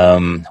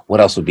 What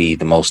else would be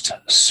the most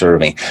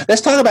serving?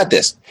 Let's talk about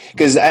this,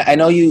 because I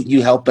know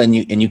you help and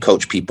you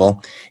coach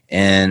people,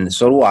 and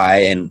so do I.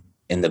 And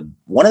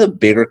one of the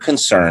bigger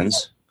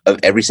concerns of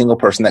every single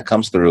person that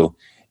comes through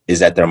is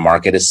that their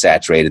market is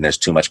saturated and there's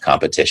too much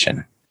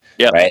competition.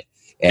 Yeah. Right.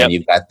 And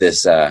you've got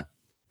this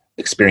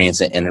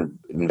experience in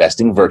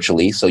investing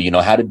virtually, so you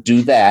know how to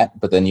do that.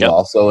 But then you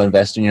also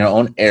invest in your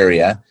own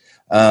area.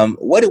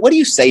 What do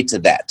you say to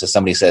that? To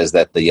somebody who says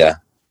that the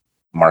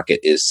market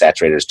is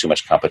saturated, there's too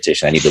much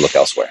competition, I need to look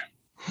elsewhere.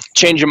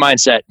 Change your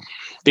mindset,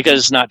 because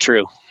it's not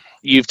true.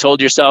 You've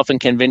told yourself and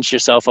convinced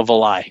yourself of a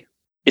lie.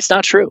 It's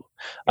not true.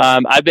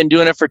 I've been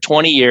doing it for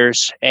 20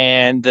 years,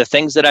 and the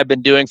things that I've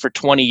been doing for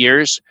 20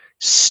 years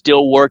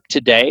still work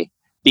today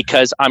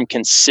because I'm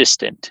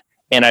consistent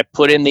and I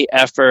put in the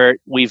effort.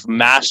 We've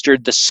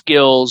mastered the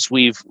skills.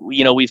 We've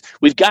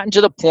gotten to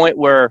the point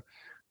where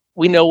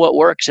we know what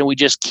works and we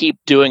just keep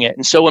doing it.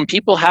 And so when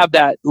people have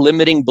that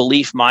limiting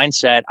belief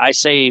mindset, I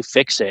say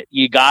fix it.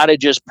 You got to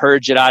just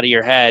purge it out of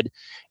your head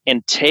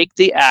and take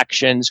the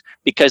actions,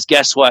 because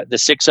guess what? The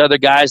 6 other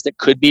guys that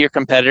could be your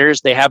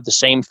competitors, they have the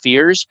same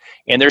fears,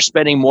 and they're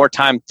spending more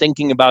time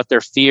thinking about their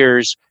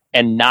fears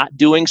and not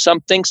doing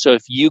something. So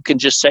if you can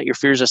just set your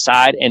fears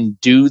aside and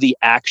do the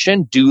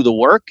action, do the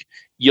work,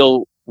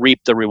 you'll reap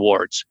the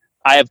rewards.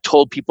 I have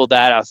told people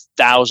that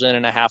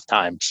 1,500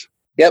 times.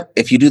 Yep.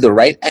 If you do the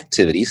right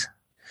activities,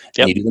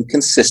 and you do them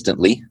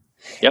consistently,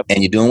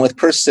 and you do them with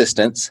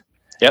persistence,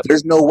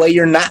 there's no way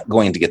you're not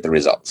going to get the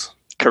results.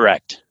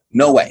 Correct.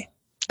 No way.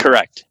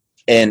 Correct.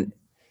 And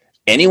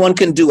anyone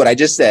can do what I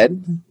just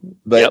said,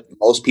 but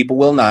most people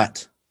will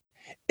not.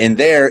 And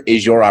there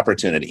is your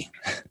opportunity.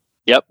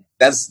 Yep.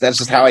 That's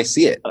just how I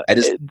see it.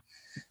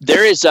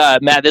 There is,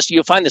 Matt,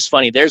 you'll find this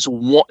funny. There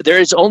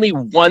is only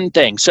one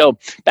thing. So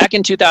back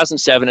in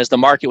 2007, as the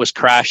market was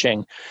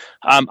crashing,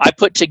 I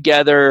put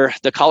together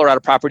the Colorado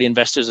Property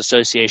Investors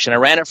Association. I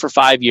ran it for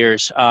 5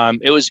 years.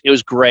 It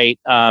was great.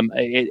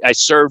 I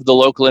served the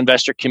local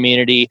investor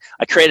community.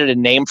 I created a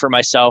name for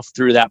myself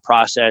through that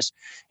process,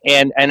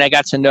 and I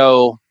got to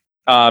know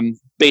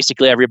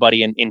basically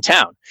everybody in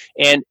town.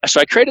 And so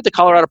I created the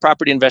Colorado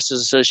Property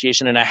Investors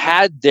Association, and I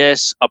had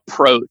this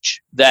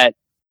approach that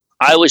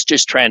I was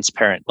just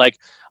transparent. Like,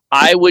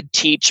 I would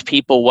teach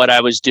people what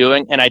I was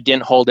doing, and I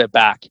didn't hold it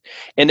back.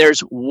 And there's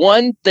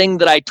one thing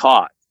that I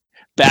taught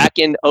back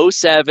in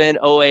 07,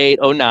 08,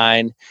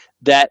 09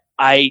 that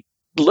I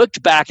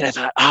looked back and I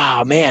thought,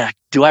 oh man,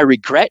 do I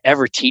regret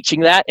ever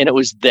teaching that? And it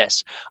was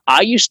this.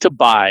 I used to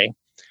buy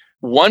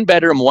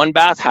 1-bedroom,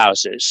 1-bath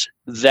houses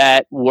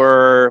that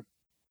were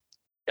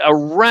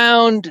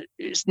around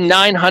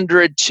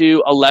 900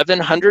 to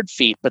 1,100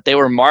 feet, but they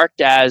were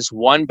marked as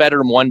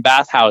 1-bedroom,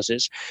 1-bath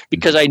houses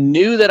because I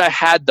knew that I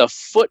had the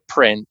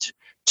footprint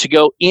to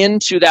go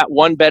into that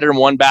 1-bedroom,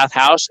 1-bath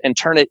house and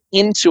turn it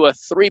into a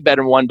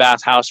 3-bedroom,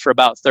 1-bath house for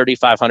about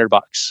 $3,500.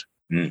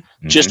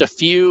 Mm-hmm. Just a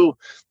few,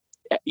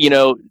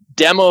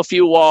 demo a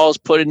few walls,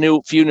 put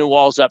a few new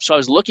walls up. So I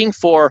was looking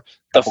for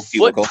the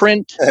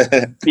footprint.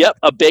 Yep,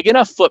 a big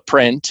enough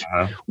footprint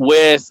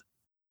with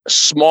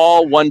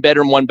small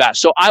 1-bedroom, 1-bath.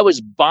 So I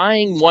was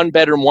buying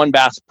 1-bedroom,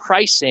 1-bath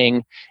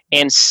pricing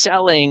and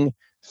selling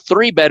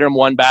 3-bedroom,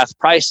 1-bath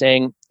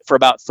pricing for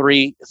about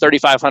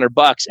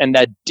 $3,500, and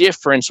that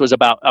difference was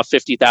about a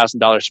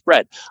 $50,000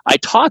 spread. I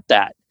taught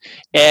that,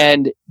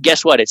 and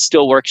guess what? It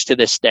still works to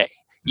this day.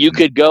 You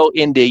could go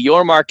into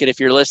your market, if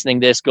you're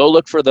listening to this, go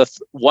look for the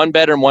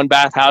 1-bedroom,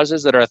 1-bath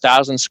houses that are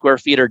 1,000 square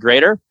feet or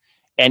greater,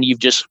 and you've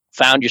just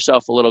found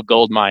yourself a little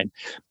gold mine.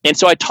 And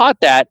so I taught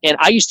that, and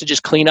I used to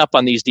just clean up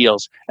on these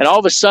deals. And all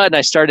of a sudden,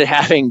 I started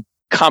having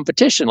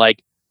competition.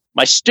 Like,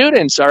 my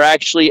students are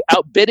actually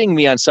outbidding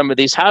me on some of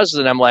these houses,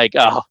 and I'm like,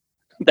 oh,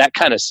 that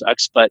kind of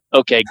sucks, but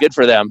okay, good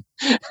for them.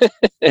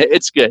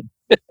 It's good.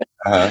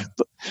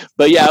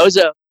 But yeah,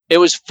 it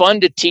was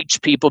fun to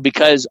teach people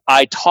because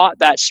I taught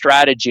that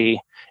strategy.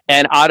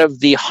 And out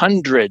of the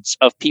hundreds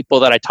of people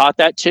that I taught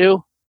that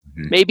to,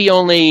 maybe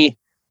only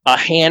a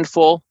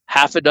handful,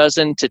 half a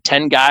dozen to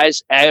 10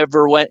 guys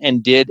ever went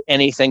and did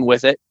anything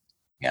with it.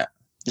 Yeah.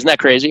 Isn't that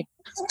crazy?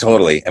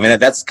 Totally. I mean,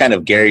 that's kind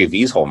of Gary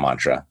Vee's whole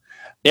mantra.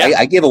 Yeah.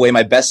 I give away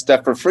my best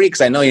stuff for free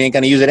because I know you ain't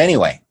going to use it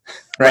anyway.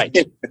 Right.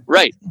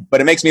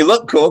 But it makes me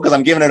look cool because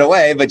I'm giving it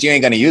away, but you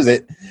ain't going to use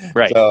it.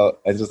 Right. So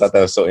I just thought that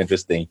was so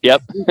interesting.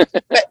 Yep.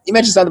 You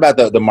mentioned something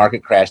about the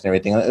market crash and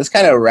everything. Let's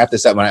kind of wrap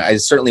this up. I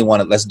certainly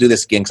want to, let's do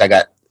this again because I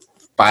got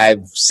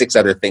 5-6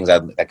 other things I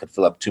could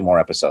fill up 2 more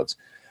episodes.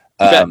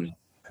 But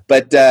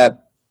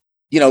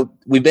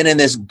we've been in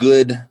this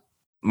good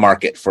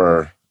market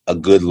for a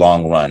good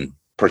long run,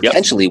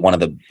 potentially one of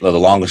the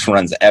longest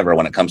runs ever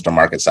when it comes to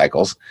market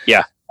cycles.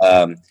 Yeah.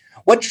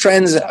 What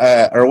trends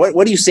or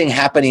what are you seeing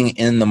happening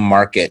in the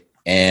market,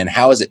 and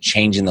how is it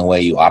changing the way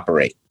you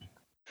operate?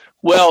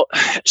 Well,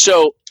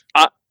 so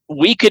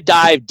we could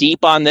dive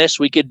deep on this.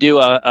 We could do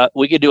a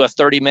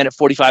 30-minute,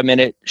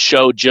 45-minute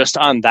show just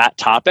on that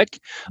topic.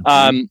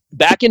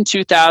 Back in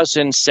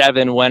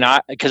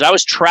 2007, because I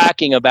was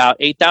tracking about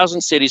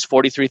 8,000 cities,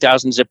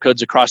 43,000 zip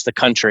codes across the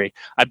country.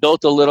 I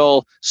built a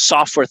little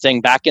software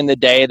thing back in the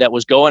day that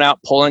was going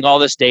out, pulling all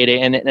this data,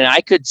 and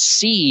I could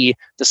see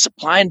the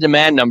supply and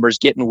demand numbers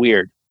getting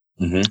weird.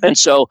 And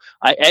so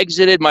I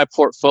exited my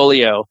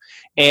portfolio,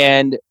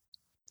 and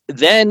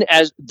then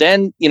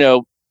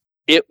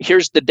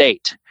here's the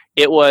date.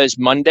 It was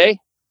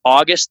Monday,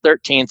 August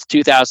 13th,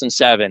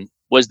 2007,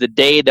 was the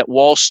day that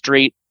Wall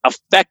Street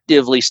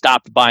effectively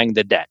stopped buying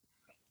the debt.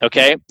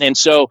 Okay. And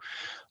so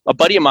a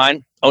buddy of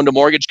mine owned a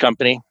mortgage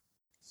company,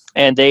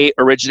 and they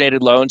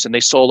originated loans, and they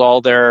sold all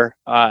their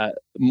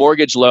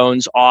mortgage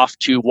loans off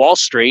to Wall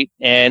Street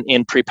and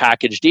in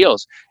prepackaged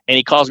deals. And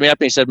he calls me up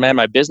and he said, "Man,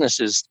 my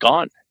business is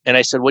gone." And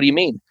I said, "What do you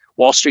mean?"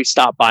 "Wall Street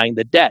stopped buying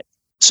the debt."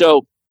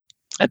 So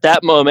at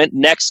that moment,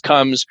 next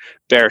comes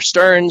Bear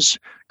Stearns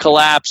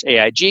collapse,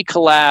 AIG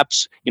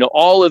collapse,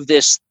 all of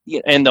this,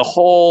 and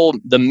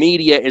the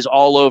media is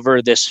all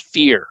over this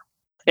fear.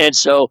 And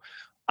so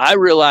I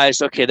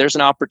realized, okay, there's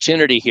an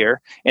opportunity here.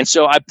 And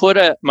so I put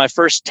my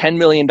first $10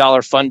 million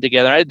fund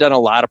together. I had done a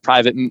lot of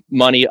private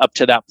money up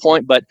to that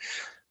point, but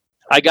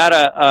I got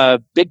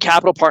a big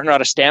capital partner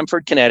out of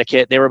Stamford,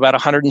 Connecticut. They were about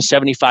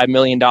 $175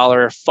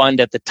 million fund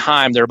at the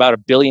time. They're about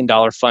 $1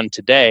 billion fund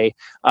today.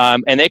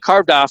 And they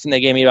carved off and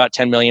they gave me about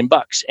 $10 million.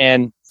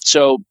 And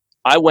so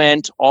I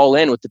went all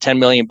in with the $10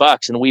 million,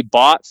 and we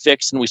bought,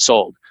 fixed, and we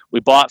sold. We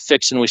bought,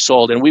 fixed, and we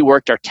sold, and we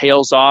worked our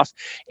tails off,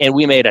 and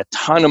we made a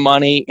ton of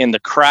money in the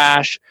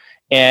crash,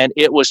 and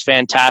it was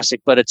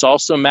fantastic. But it's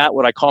also, Matt,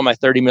 what I call my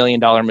 $30 million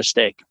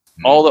mistake.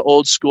 All the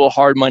old school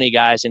hard money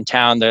guys in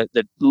town,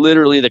 the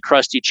literally the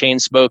crusty chain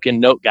smoking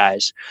note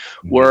guys,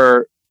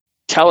 were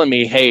telling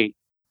me, "Hey,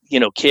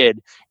 kid,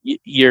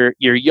 you're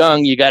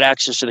young, you got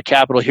access to the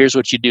capital. Here's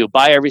what you do: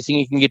 buy everything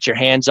you can get your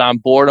hands on,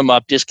 board them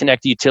up,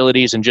 disconnect the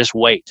utilities, and just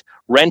wait.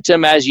 Rent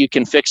them as you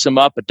can fix them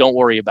up, but don't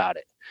worry about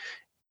it.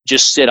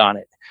 Just sit on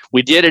it."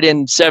 We did it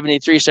in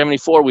 73,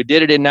 74. We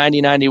did it in 90,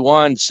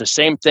 91. It's the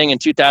same thing in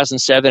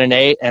 2007 and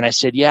 8. And I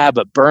said, "Yeah,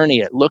 but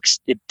Bernie,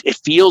 it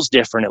feels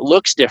different. It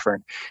looks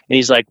different." And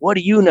he's like, "What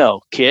do you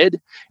know,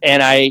 kid?"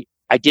 And I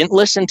didn't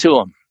listen to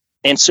him.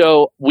 And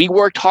so we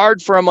worked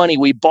hard for our money.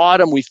 We bought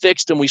them, we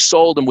fixed them, we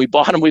sold them. We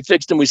bought them, we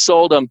fixed them, we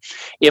sold them.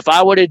 If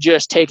I would have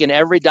just taken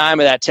every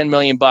dime of that $10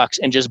 million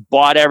and just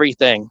bought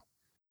everything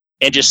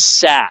and just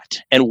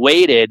sat and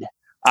waited,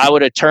 I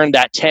would have turned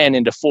that 10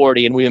 into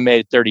 40, and we would have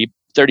made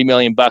 $30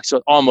 million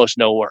with almost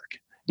no work.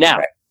 Now,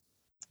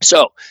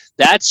 so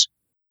that's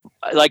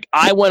like,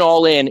 I went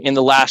all in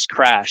the last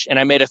crash, and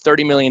I made a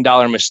 $30 million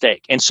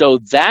mistake. And so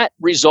that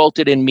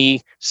resulted in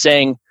me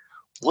saying,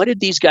 what did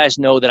these guys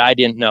know that I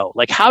didn't know?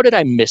 Like, how did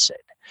I miss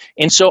it?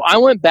 And so I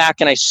went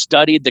back and I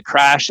studied the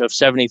crash of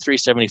 73,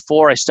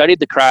 74. I studied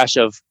the crash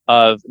of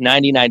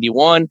 90,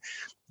 91.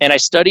 And I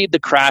studied the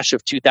crash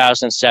of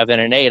 2007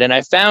 and 8. And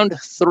I found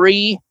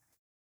 3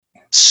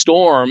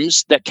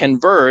 storms that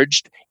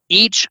converged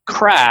each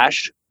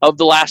crash of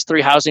the last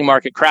 3 housing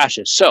market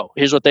crashes. So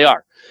here's what they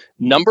are.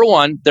 Number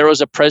 1, there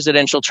was a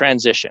presidential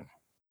transition.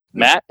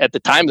 Matt, at the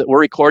time that we're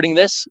recording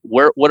this,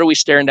 what are we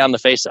staring down the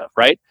face of,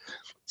 right?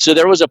 So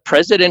there was a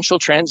presidential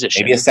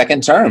transition. Maybe a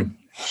second term.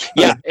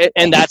 Yeah,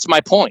 and that's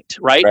my point,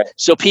 right?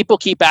 So people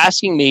keep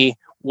asking me,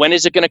 when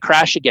is it going to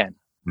crash again?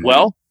 Mm-hmm.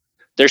 Well,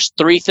 there's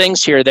 3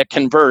 things here that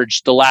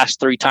converged the last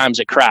 3 times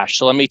it crashed.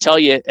 So let me tell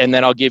you, and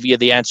then I'll give you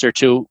the answer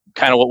to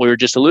kind of what we were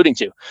just alluding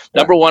to.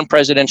 Number 1,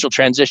 presidential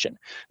transition.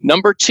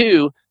 Number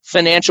 2,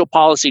 financial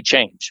policy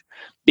change.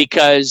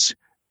 Because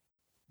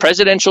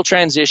presidential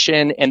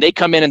transition, and they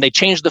come in and they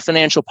change the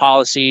financial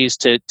policies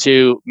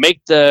to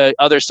make the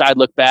other side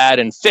look bad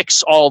and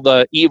fix all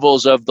the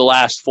evils of the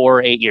last 4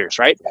 or 8 years,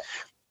 right?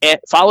 And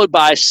followed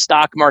by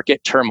stock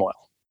market turmoil.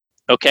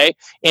 Okay?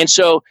 And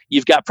so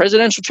you've got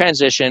presidential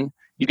transition,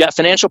 you've got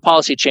financial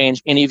policy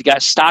change, and you've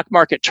got stock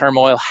market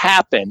turmoil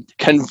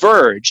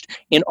converged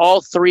in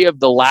all 3 of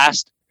the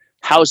last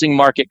housing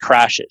market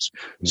crashes.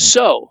 Mm-hmm.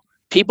 So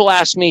people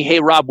ask me, hey,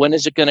 Rob, when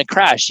is it going to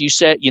crash? You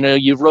said,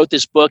 you wrote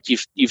this book,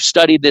 you've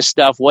studied this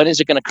stuff. When is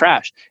it going to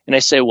crash? And I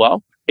say,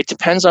 well, it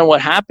depends on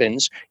what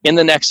happens in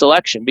the next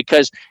election.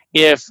 Because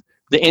if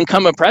the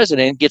incumbent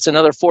president gets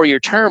another 4-year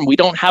term, we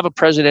don't have a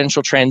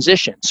presidential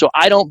transition. So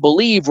I don't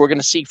believe we're going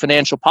to see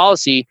financial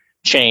policy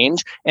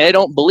change. And I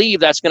don't believe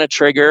that's going to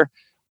trigger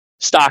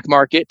stock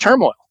market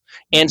turmoil.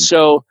 And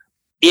so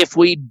if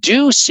we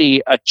do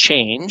see a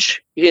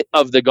change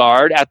of the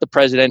guard at the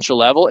presidential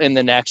level in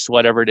the next,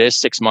 whatever it is,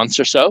 6 months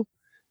or so,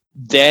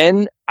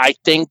 then I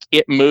think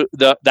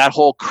that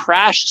whole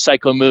crash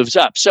cycle moves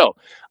up. So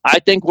I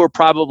think we're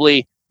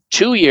probably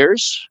 2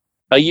 years,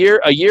 a year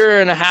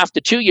and a half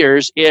to 2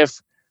 years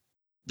if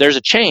there's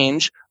a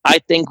change. I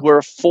think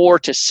we're 4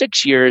 to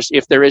 6 years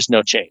if there is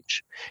no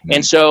change. Mm-hmm.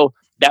 And so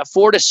that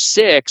 4 to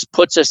 6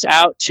 puts us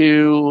out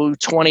to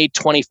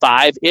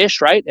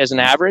 2025-ish, right, as an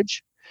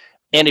average.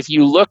 And if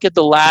you look at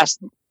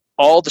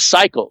all the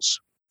cycles,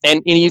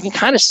 and you can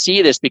kind of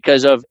see this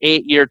because of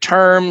 8-year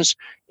terms,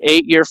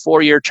 8-year,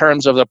 4-year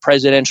terms of the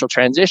presidential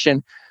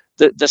transition,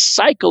 the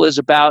cycle is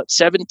about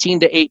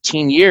 17 to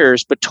 18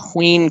 years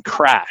between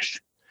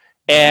crash.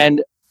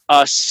 And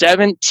a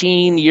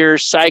 17-year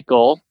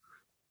cycle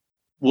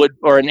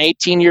or an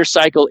 18-year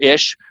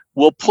cycle-ish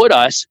will put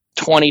us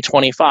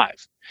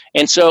 2025.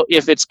 And so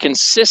if it's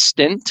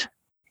consistent,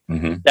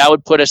 that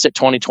would put us at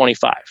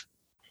 2025.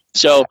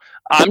 So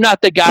I'm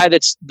not the guy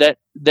that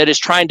is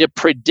trying to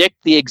predict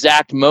the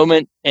exact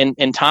moment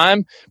in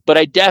time, but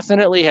I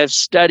definitely have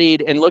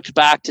studied and looked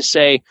back to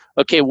say,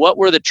 okay, what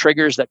were the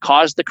triggers that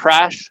caused the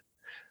crash?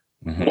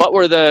 Mm-hmm. What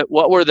were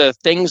the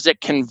things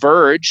that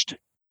converged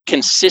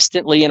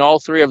consistently in all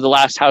 3 of the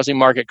last housing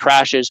market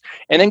crashes?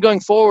 And then going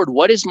forward,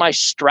 what is my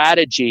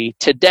strategy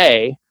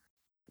today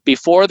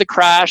before the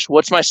crash?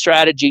 What's my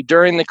strategy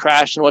during the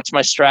crash? And what's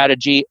my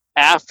strategy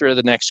after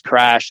the next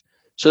crash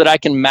so that I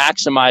can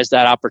maximize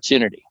that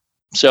opportunity?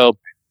 So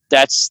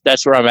that's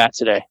where I'm at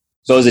today.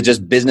 So is it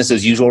just business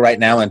as usual right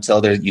now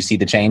until you see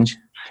the change?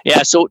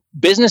 Yeah, so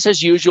business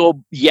as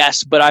usual,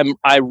 yes, but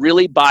I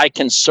really buy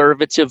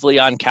conservatively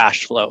on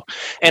cash flow.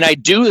 And I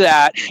do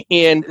that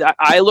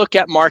I look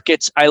at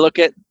markets,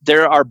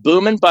 there are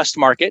boom and bust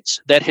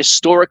markets that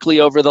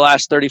historically over the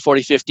last 30,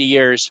 40, 50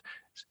 years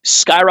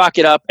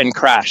skyrocket up and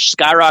crash,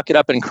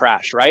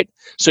 right?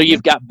 So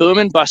you've got boom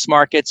and bust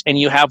markets, and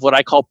you have what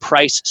I call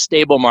price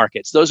stable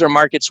markets. Those are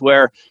markets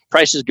where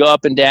prices go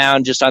up and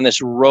down just on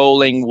this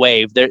rolling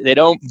wave. They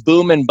don't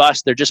boom and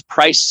bust, they're just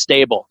price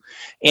stable.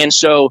 And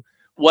so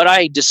what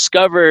I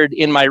discovered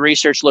in my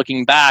research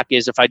looking back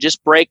is if I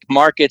just break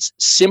markets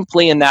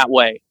simply in that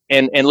way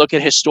and look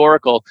at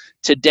historical,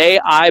 today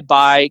I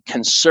buy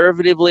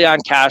conservatively on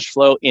cash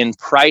flow in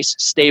price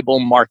stable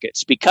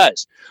markets,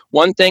 because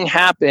one thing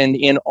happened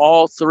in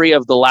all 3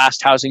 of the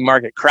last housing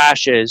market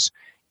crashes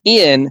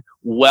in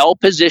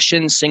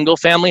well-positioned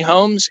single-family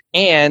homes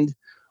and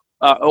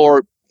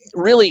or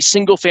really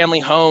single-family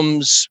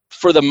homes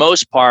for the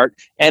most part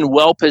and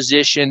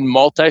well-positioned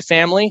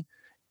multifamily.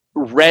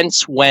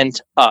 Rents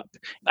went up.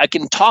 I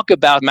can talk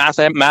about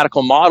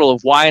mathematical model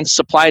of why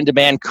supply and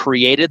demand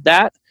created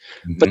that.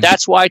 Mm-hmm. But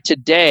that's why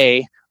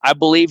today I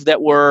believe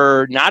that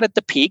we're not at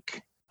the peak.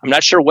 I'm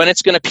not sure when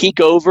it's going to peak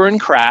over and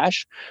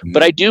crash,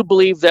 but I do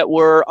believe that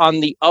we're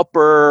on the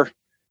upper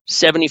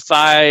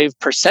 75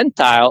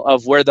 percentile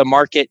of where the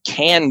market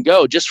can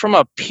go just from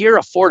a pure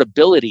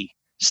affordability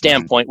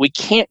standpoint. We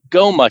can't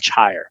go much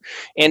higher.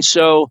 And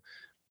so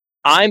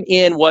I'm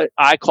in what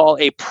I call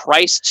a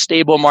price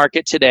stable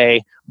market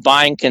today,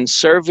 buying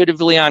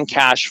conservatively on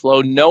cash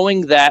flow,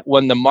 knowing that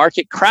when the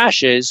market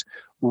crashes,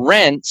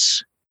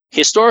 rents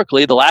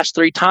historically the last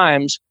 3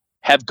 times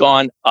have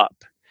gone up.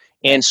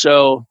 And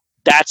so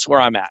that's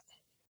where I'm at.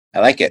 I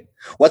like it.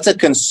 What's a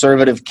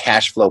conservative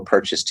cash flow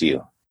purchase to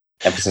you?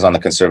 Emphasis on the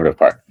conservative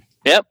part.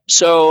 Yep.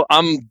 So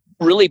I'm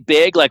really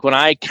big, like when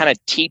I kind of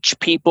teach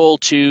people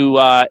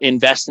to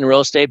invest in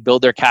real estate,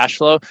 build their cash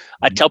flow,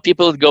 I tell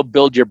people to go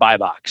build your buy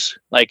box.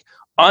 Like,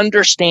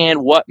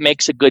 understand what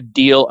makes a good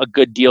deal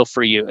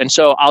for you. And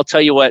so I'll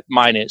tell you what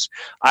mine is.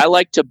 I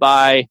like to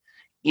buy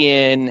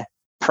in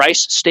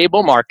price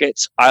stable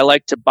markets. I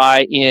like to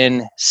buy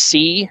in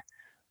C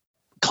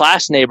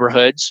class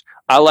neighborhoods.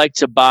 I like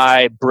to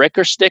buy brick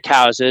or stick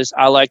houses.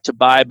 I like to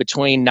buy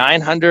between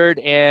 900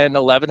 and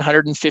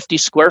 1,150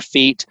 square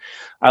feet.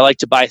 I like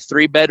to buy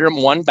 3-bedroom,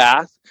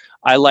 1-bath.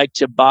 I like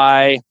to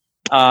buy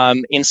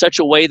in such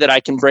a way that I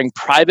can bring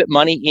private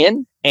money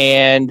in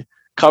and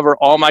cover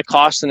all my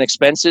costs and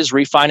expenses,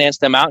 refinance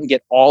them out, and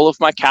get all of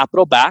my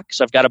capital back.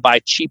 So I've got to buy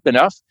cheap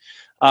enough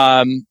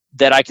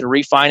that I can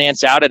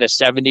refinance out at a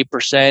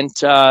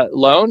 70%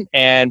 loan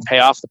and pay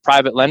off the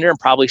private lender, and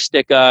probably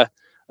stick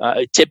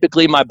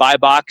typically my buy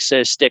box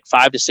says stick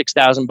 $5,000 to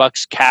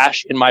 $6,000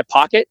 cash in my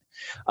pocket.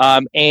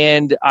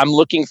 And I'm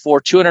looking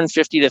for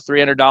 $250 to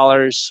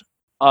 $300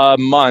 a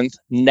month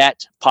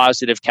net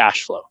positive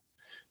cash flow.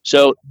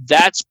 So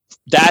that's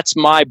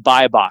my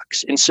buy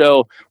box. And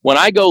so when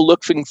I go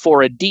looking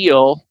for a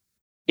deal,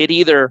 it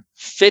either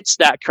fits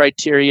that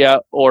criteria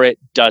or it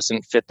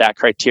doesn't fit that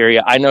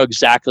criteria. I know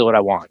exactly what I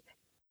want.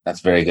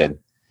 That's very good.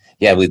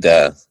 Yeah, we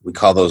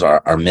call those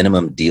our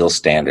minimum deal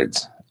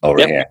standards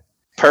over here.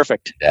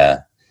 Perfect.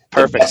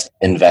 Perfect.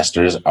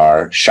 Investors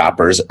are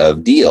shoppers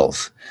of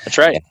deals. That's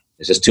right. And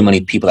there's just too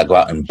many people that go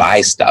out and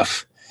buy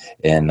stuff,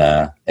 and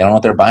they don't know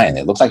what they're buying.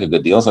 It looks like a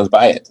good deal, so let's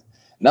buy it.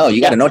 No,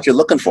 you got to know what you're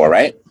looking for,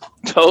 right?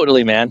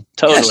 Totally, man.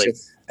 Totally.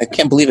 Yes, I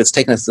can't believe it's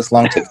taken us this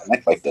long to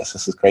connect like this.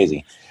 This is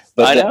crazy.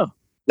 But I know.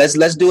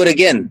 Let's do it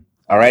again.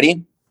 All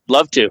righty?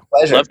 Love to.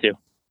 Pleasure. Love to.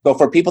 So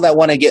for people that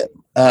want to get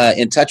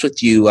in touch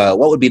with you,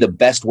 what would be the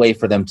best way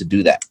for them to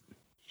do that?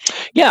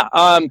 Yeah.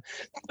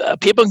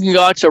 People can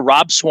go out to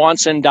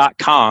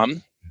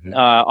robswanson.com,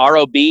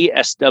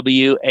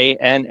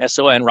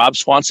 ROBSWANSON,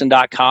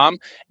 robswanson.com.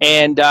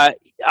 And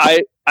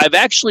I've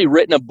actually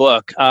written a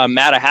book,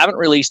 Matt. I haven't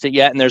released it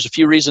yet, and there's a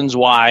few reasons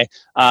why.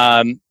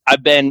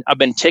 I've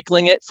been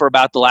tickling it for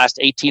about the last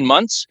 18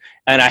 months,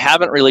 and I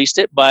haven't released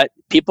it. But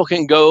people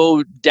can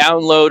go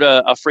download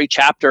a free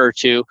chapter or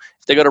two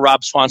if they go to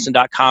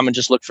robswanson.com and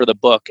just look for the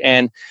book.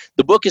 And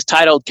the book is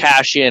titled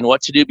 "Cash In: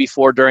 What to Do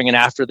Before, During, and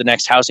After the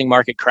Next Housing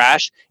Market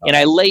Crash." And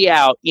I lay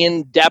out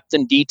in depth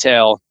and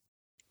detail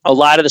a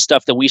lot of the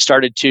stuff that we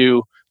started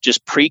to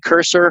just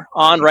precursor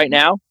on right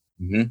now.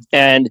 Mm-hmm.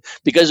 And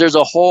because there's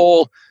a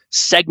whole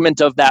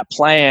segment of that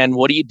plan,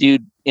 what do you do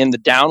in the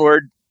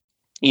downward,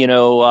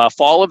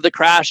 fall of the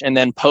crash, and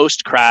then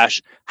post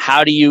crash?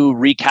 How do you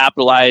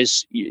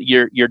recapitalize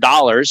your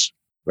dollars?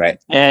 Right.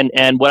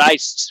 And what I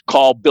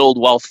call build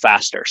wealth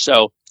faster.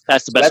 So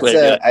that's the best way to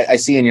do it. I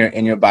see in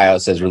your bio it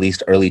says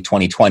released early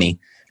 2020.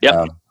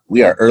 Yep.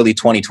 We are early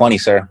 2020,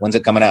 sir. When's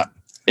it coming out?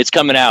 It's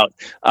coming out.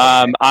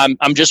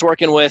 I'm just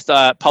working with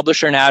a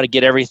publisher now to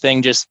get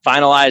everything just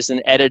finalized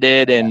and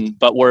edited,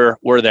 but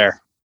we're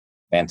there.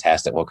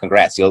 Fantastic. Well,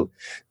 congrats. You'll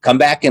come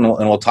back and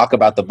we'll talk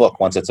about the book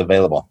once it's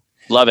available.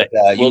 Love it.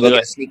 You can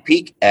get a sneak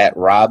peek at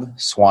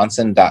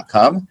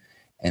robswanson.com.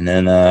 And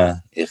then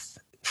if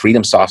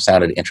FreedomSoft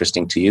sounded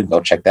interesting to you,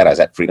 go check that out. Is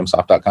that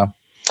freedomsoft.com?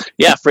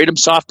 Yeah,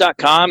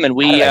 freedomsoft.com. And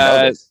we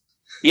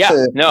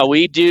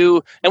we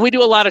do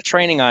a lot of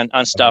training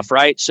on stuff,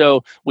 right?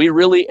 So we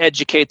really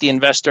educate the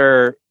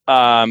investor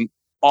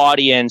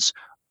audience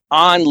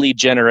on lead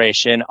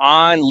generation,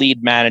 on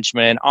lead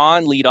management,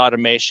 on lead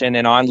automation,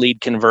 and on lead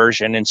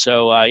conversion. And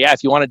so,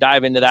 if you want to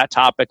dive into that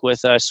topic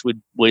with us,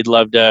 we'd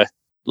love to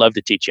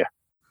teach you.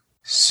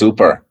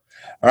 Super.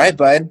 All right,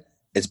 bud.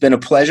 It's been a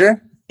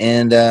pleasure,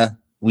 and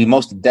we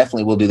most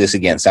definitely will do this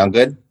again. Sound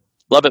good?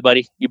 Love it,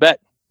 buddy. You bet.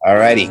 All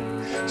righty.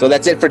 So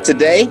that's it for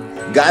today.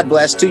 God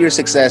bless. To your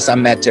success.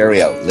 I'm Matt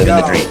Theriault, living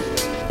the dream.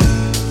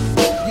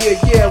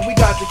 Yeah, we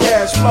got the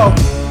cash flow.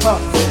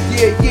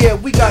 Yeah,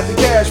 we got the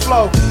cash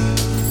flow.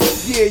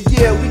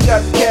 Yeah, we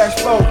got the cash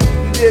flow.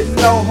 You didn't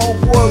know,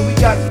 homeboy, we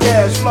got the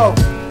cash flow.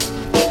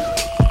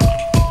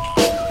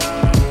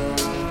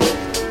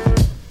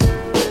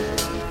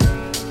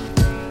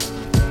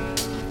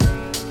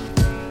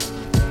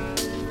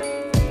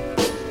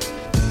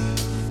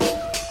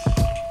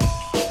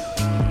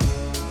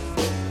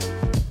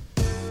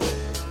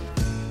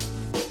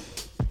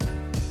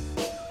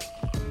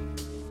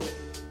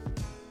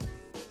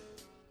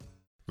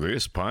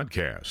 This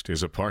podcast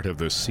is a part of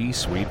the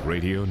C-Suite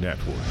Radio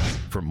Network.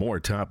 For more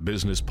top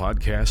business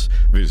podcasts,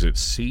 visit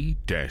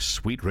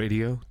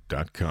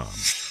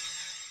c-suiteradio.com.